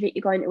how much of it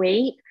you're going to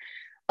eat?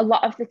 A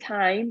lot of the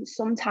time,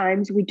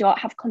 sometimes we don't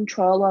have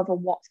control over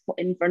what's put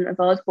in front of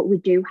us, but we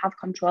do have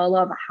control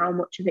over how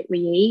much of it we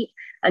eat.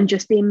 And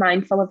just being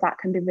mindful of that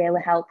can be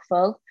really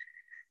helpful.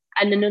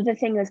 And another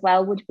thing as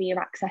well would be your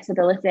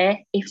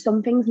accessibility. If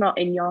something's not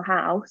in your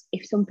house,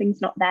 if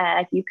something's not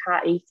there, you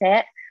can't eat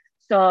it.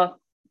 So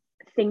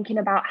thinking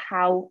about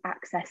how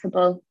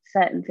accessible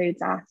certain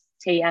foods are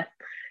to you.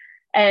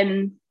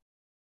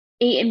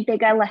 Eating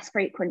bigger, less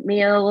frequent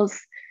meals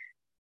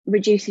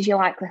reduces your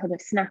likelihood of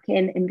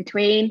snacking in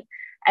between.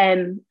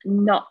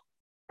 Not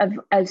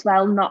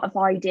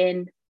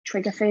avoiding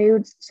trigger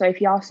foods. So if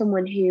you're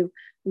someone who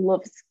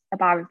loves a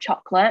bar of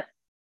chocolate,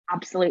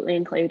 absolutely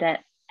include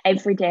it.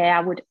 Every day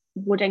I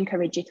would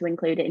encourage you to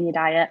include it in your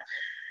diet.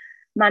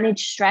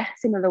 Manage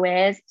stress in other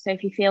ways. So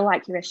if you feel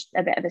like you're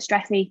a bit of a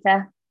stress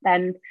eater,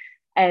 then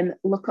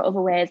look at other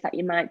ways that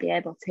you might be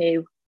able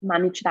to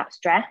manage that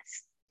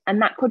stress.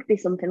 And that could be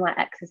something like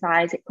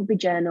exercise. It could be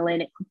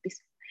journaling.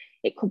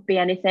 It could be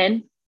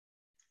anything.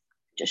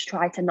 Just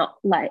try to not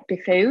let it be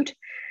food.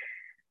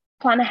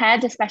 Plan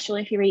ahead,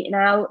 especially if you're eating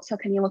out. So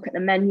can you look at the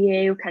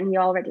menu? Can you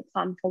already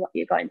plan for what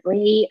you're going to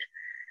eat?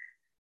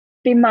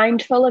 Be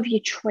mindful of your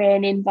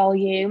training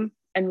volume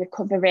and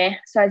recovery.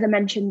 So as I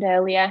mentioned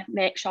earlier,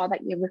 make sure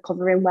that you're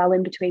recovering well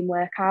in between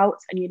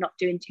workouts and you're not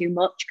doing too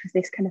much, because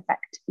this can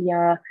affect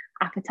your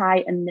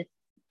appetite and the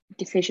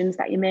decisions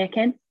that you're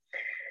making.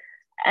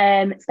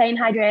 Staying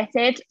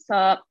hydrated.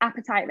 So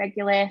appetite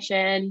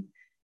regulation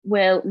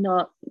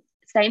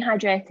staying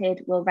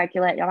hydrated will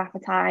regulate your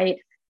appetite.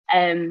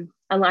 And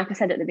like I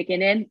said at the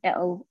beginning,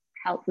 it'll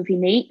help with your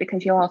NEAT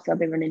because you'll also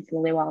be running to the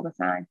loo all the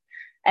time.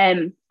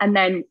 And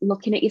then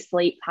looking at your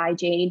sleep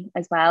hygiene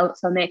as well.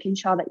 So making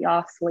sure that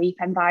your sleep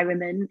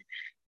environment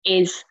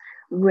is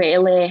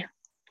really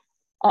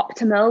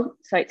optimal.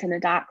 So it's in a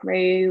dark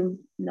room,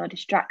 no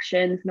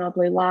distractions, no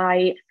blue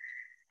light.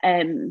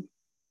 It's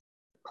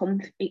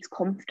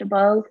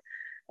comfortable.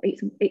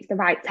 it's the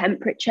right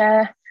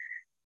temperature,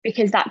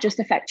 because that just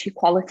affects your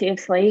quality of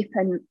sleep.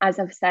 And as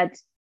I've said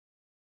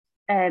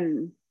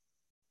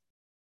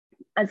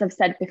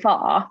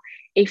before,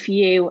 if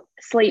you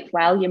sleep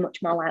well, you're much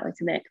more likely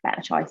to make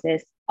better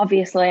choices.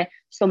 Obviously,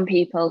 some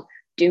people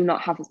do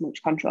not have as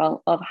much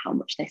control over how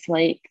much they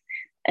sleep,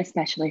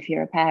 especially if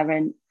you're a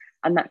parent,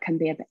 and that can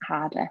be a bit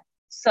harder.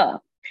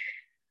 So,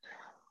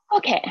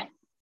 okay,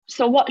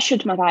 so what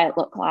should my diet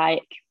look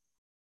like?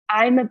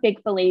 I'm a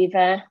big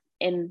believer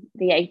in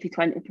the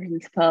 80-20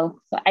 principle.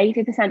 So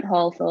 80%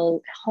 whole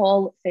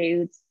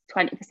foods,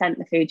 20%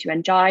 the foods you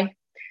enjoy.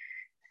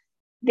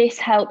 This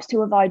helps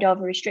to avoid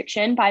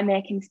over-restriction by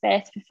making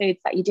space for foods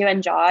that you do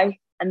enjoy,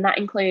 and that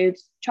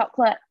includes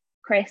chocolate,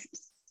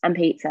 crisps, and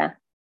pizza.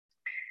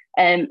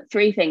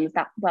 Three things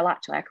that, well,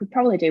 actually, I could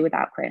probably do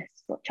without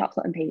crisps, but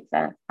chocolate and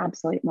pizza,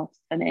 absolute must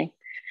for me.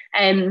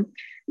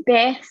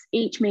 Base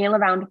each meal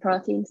around a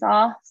protein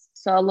source.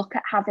 So look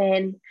at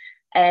having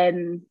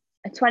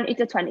a 20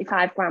 to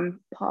 25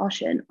 gram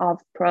portion of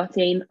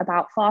protein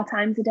about 4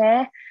 times a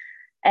day.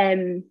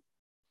 And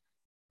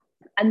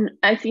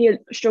if you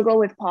struggle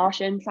with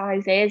portion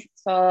sizes,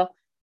 so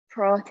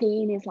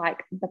protein is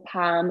like the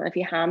palm of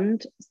your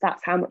hand. So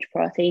that's how much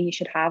protein you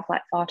should have,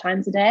 like 4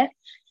 times a day.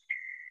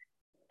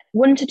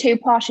 1 to 2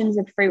 portions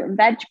of fruit and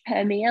veg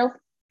per meal.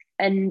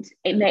 And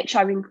it makes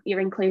sure you're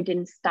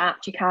including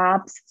starchy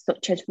carbs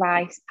such as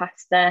rice,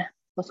 pasta,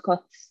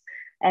 couscous,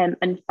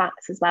 and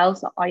fats as well,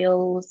 so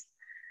oils.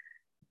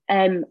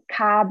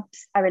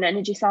 Carbs are an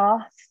energy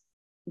source.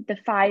 The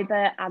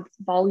fiber adds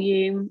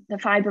volume. The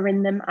fiber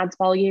in them adds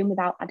volume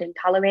without adding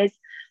calories.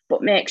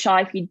 But make sure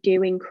if you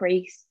do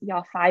increase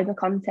your fiber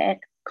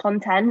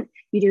content,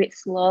 you do it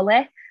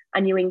slowly,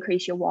 and you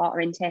increase your water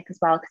intake as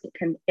well, because it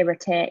can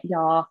irritate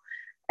your,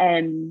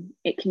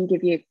 it can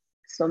give you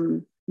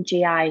some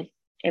GI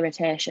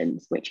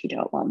irritations, which you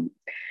don't want.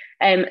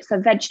 So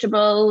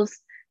vegetables,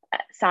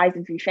 size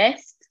of your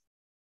fist.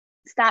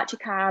 Starchy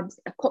carbs,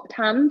 a cupped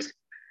hand.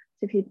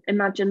 So if you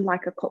imagine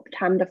like a cupped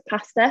hand of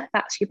pasta,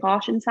 that's your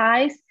portion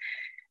size.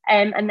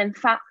 And then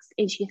fats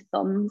is your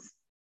thumbs,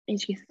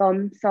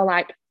 So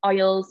like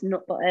oils,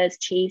 nut butters,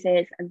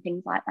 cheeses, and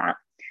things like that.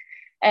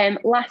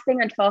 Last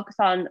thing I'd focus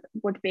on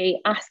would be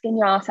asking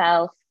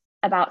yourself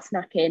about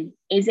snacking.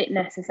 Is it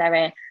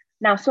necessary?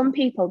 Now, some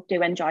people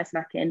do enjoy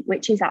snacking,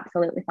 which is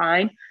absolutely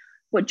fine,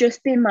 but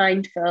just be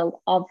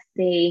mindful of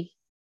the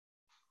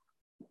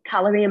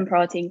calorie and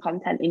protein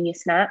content in your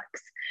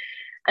snacks.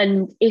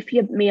 And if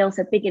your meals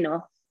are big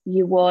enough,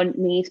 you won't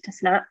need to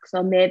snack.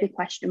 So maybe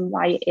question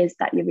why it is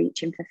that you're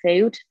reaching for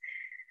food.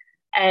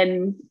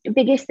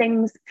 Biggest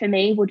things for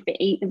me would be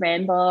eat the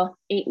rainbow,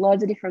 eat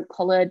loads of different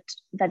coloured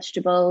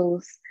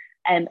vegetables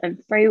and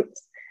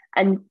fruits,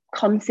 and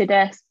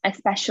consider,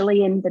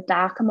 especially in the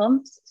darker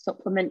months,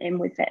 supplementing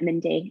with vitamin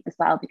D as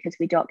well, because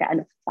we don't get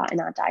enough of that in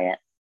our diet.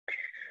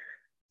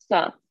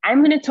 So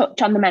I'm going to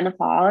touch on the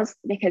menopause,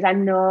 because I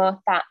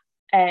know that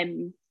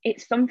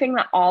it's something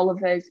that all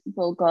of us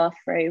will go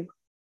through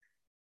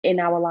in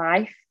our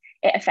life.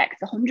 It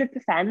affects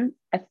 100%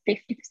 of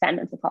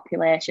 50% of the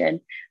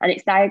population, and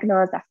it's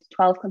diagnosed after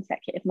 12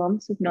 consecutive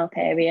months with no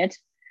period.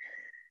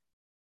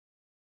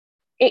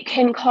 It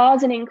can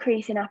cause an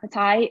increase in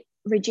appetite,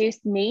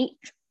 reduced neat,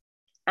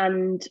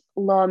 and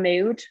low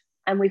mood,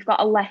 and we've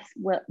got a less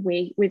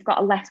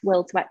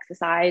will to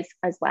exercise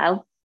as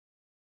well.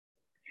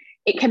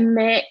 It can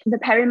make the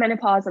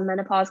perimenopause and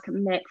menopause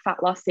can make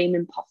fat loss seem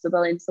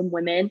impossible in some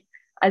women,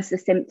 as the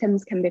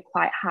symptoms can be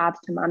quite hard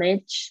to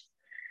manage.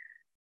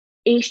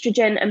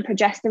 Estrogen and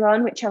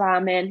progesterone, which are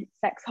our main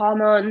sex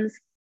hormones,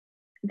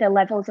 the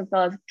levels of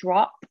those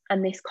drop,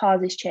 and this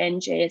causes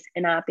changes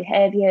in our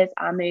behaviours,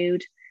 our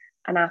mood,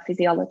 and our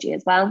physiology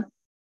as well.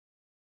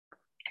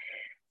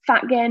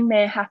 Fat gain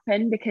may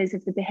happen because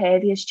of the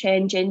behaviours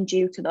changing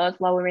due to those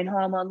lowering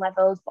hormone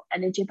levels, but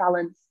energy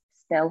balance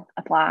still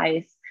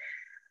applies.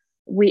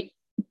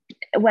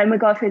 When we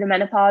go through the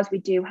menopause, we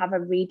do have a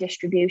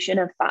redistribution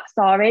of fat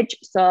storage.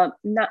 So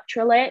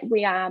naturally,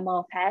 we are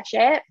more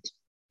pear-shaped.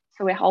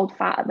 So we hold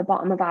fat at the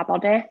bottom of our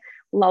body,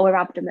 lower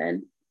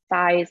abdomen,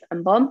 thighs,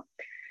 and bum.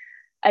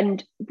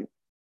 And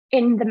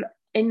in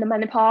the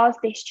menopause,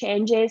 this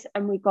changes,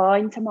 and we go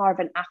into more of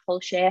an apple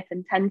shape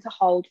and tend to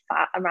hold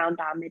fat around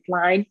our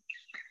midline.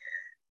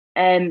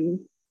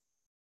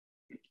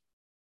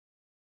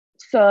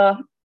 So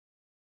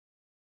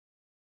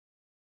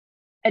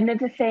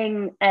another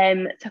thing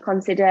to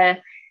consider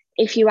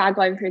if you are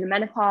going through the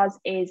menopause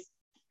is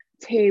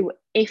to,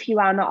 if you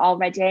are not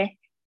already,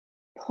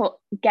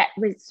 get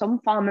some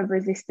form of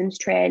resistance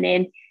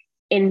training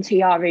into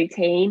your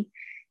routine.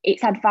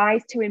 It's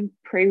advised to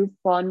improve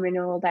bone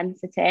mineral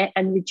density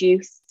and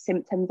reduce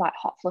symptoms like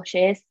hot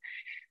flushes.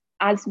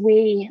 As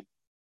we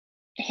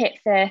hit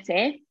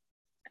 30,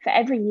 for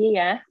every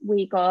year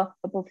we go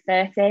above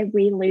 30,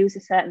 we lose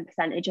a certain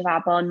percentage of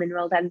our bone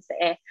mineral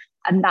density.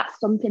 And that's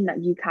something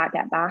that you can't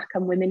get back.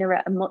 And women are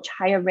at a much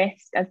higher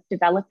risk of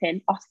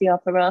developing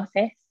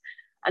osteoporosis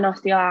and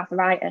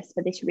osteoarthritis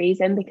for this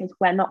reason, because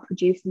we're not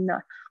producing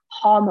the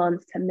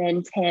hormones to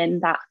maintain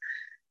that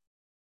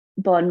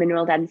bone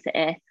mineral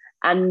density,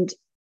 and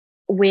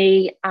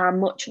we are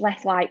much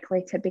less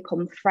likely to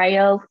become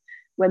frail.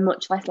 We're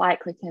much less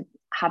likely to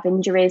have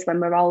injuries when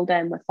we're older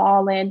and we're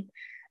falling.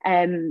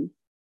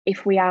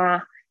 If we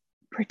are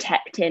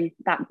protecting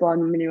that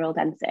bone mineral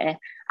density.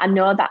 I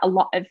know that a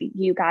lot of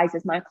you guys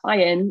as my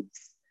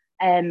clients,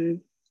 I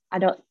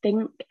don't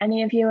think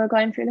any of you are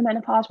going through the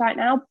menopause right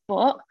now,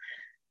 but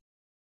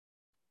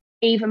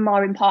even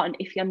more important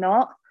if you're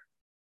not,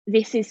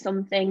 this is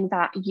something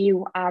that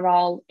you are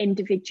all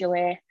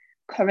individually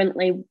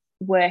currently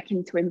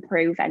working to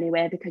improve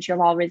anyway, because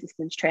you're all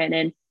resistance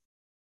training.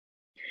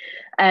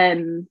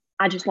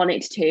 I just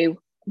wanted to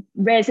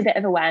raise a bit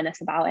of awareness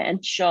about it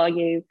and show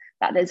you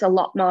that there's a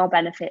lot more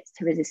benefits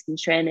to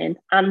resistance training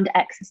and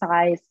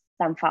exercise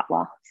than fat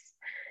loss.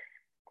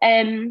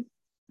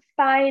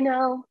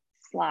 Final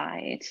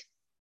slide.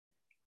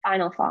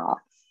 Final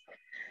thoughts.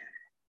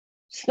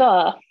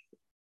 So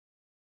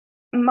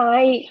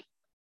my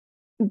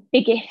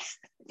biggest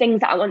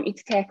things that I want you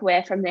to take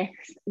away from this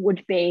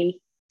would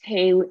be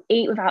to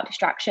eat without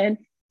distraction.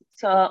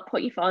 So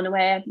put your phone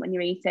away when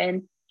you're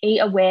eating, eat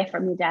away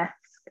from your desk.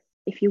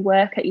 If you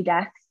work at your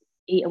desk,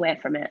 eat away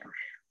from it.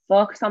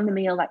 Focus on the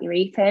meal that you're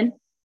eating.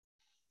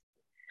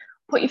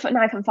 Put your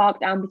knife and fork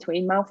down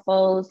between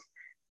mouthfuls.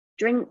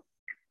 Drink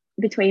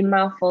between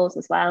mouthfuls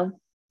as well.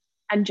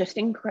 And just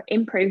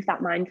improve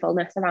that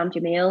mindfulness around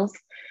your meals.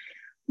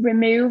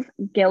 Remove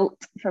guilt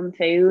from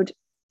food.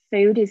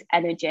 Food is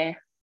energy.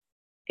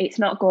 It's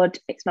not good.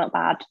 It's not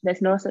bad.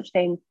 There's no such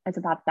thing as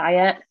a bad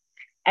diet.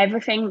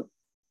 Everything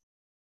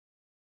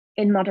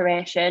in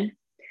moderation.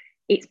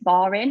 It's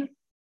boring,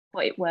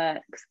 but it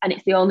works. And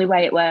it's the only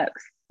way it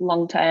works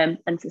long-term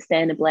and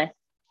sustainably.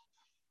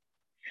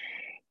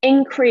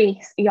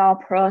 Increase your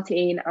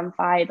protein and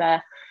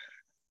fibre.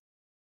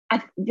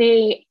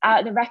 The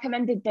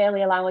recommended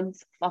daily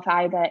allowance for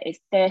fibre is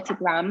 30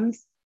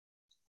 grams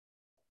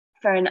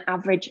for an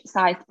average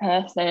sized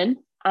person,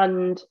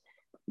 and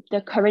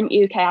the current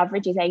UK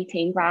average is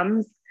 18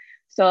 grams.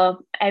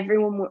 So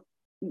everyone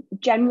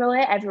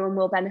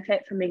will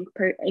benefit from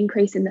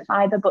increasing the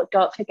fibre, but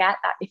don't forget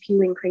that if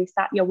you increase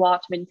that, your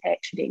water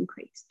intake should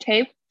increase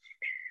too.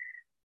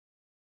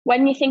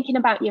 When you're thinking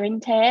about your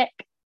intake,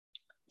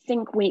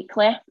 think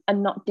weekly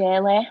and not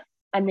daily,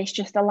 and this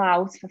just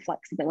allows for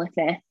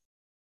flexibility.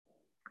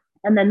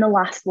 And then the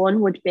last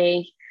one would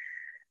be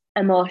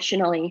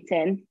emotional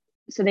eating.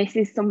 So this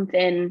is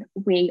something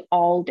we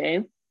all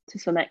do to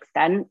some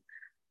extent.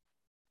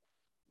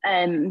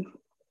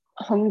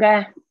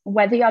 Hunger,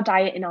 whether you're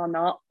dieting or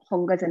not,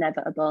 hunger is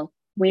inevitable.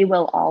 We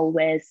will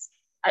always,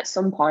 at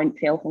some point,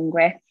 feel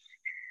hungry.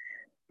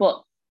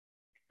 But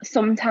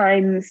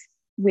sometimes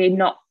we're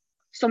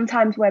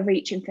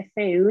reaching for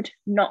food,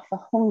 not for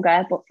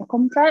hunger, but for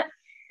comfort.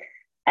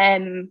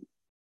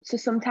 So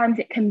sometimes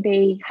it can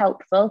be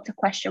helpful to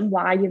question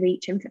why you're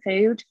reaching for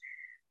food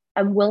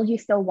and will you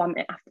still want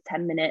it after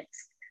 10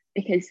 minutes?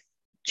 Because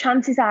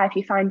chances are, if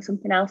you find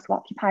something else to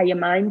occupy your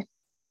mind,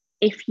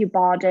 if you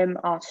boredom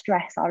or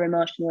stress or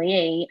emotionally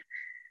eat,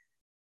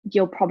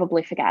 you'll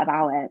probably forget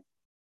about it.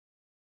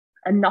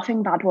 And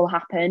nothing bad will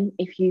happen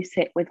if you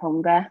sit with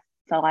hunger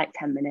for like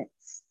 10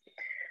 minutes.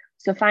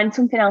 So find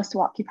something else to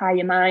occupy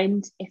your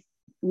mind if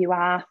you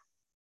are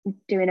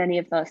doing any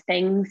of those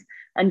things,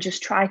 and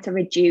just try to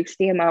reduce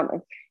the amount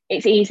of,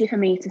 it's easy for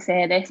me to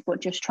say this,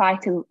 but just try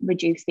to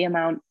reduce the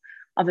amount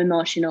of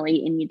emotional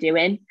eating you're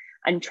doing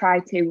and try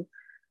to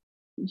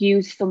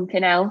use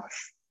something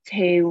else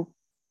to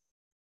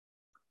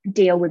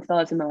deal with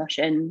those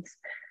emotions.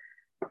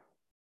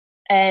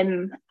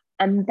 And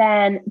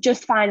then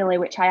just finally,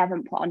 which I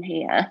haven't put on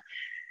here,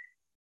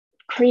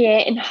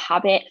 creating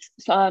habits.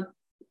 So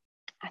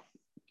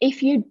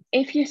if you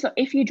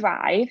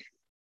drive,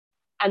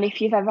 and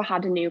if you've ever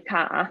had a new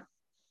car,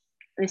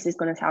 this is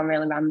going to sound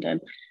really random,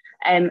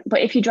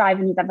 but if you drive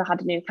and you've ever had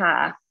a new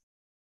car,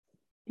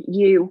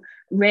 you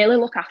really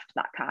look after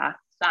that car.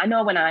 So I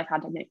know when I've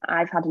had a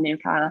new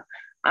car,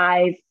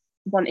 I've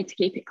wanted to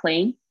keep it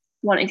clean,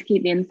 wanted to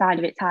keep the inside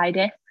of it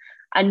tidy,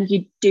 and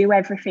you do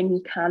everything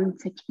you can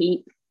to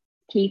keep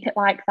it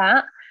like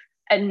that.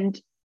 And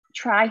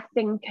try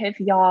think of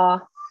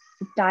your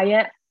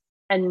diet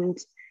and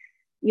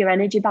your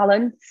energy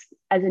balance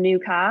as a new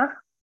car,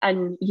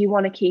 and you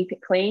want to keep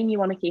it clean, you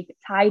want to keep it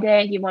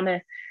tidy, you want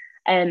to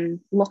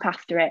look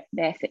after it.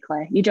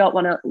 Basically, you don't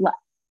want to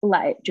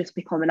let it just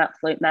become an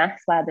absolute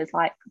mess where there's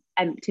like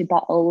empty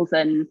bottles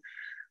and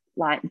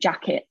like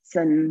jackets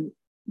and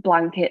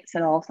blankets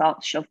and all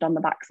sorts shoved on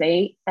the back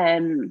seat.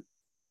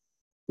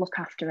 Look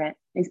after it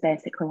is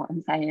basically what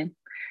I'm saying.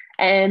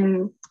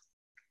 And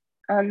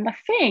I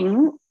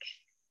think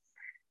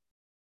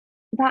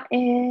that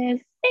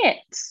is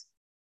it.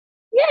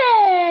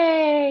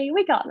 Yay,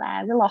 we got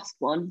there. We lost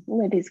one.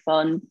 Libby's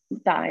phone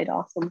died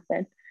or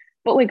something,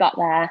 but we got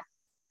there.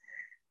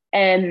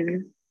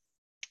 Any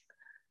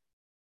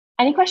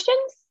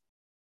questions?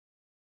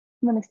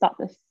 I'm going to stop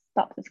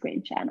the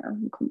screen share now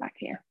and come back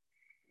here.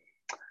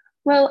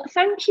 Well,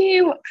 thank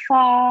you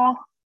for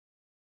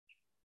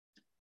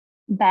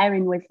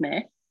bearing with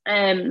me.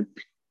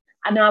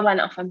 I know I went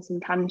off on some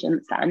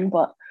tangents then,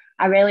 but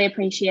I really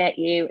appreciate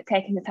you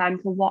taking the time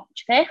to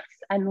watch this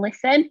and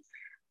listen.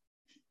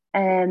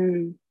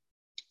 And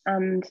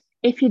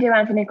if you do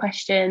have any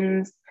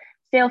questions,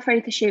 feel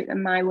free to shoot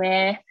them my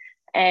way.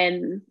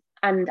 And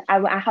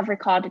I have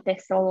recorded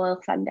this, so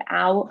I'll send it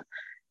out.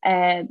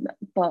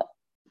 But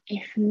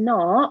if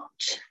not,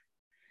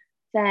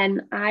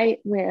 then I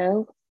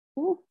will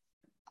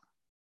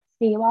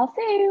see you all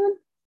soon.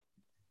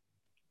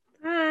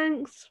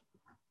 Thanks.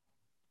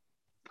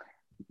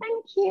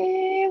 Thank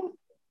you.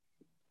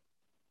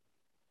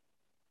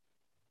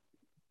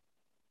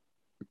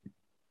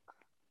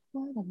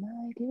 What am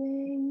I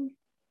doing?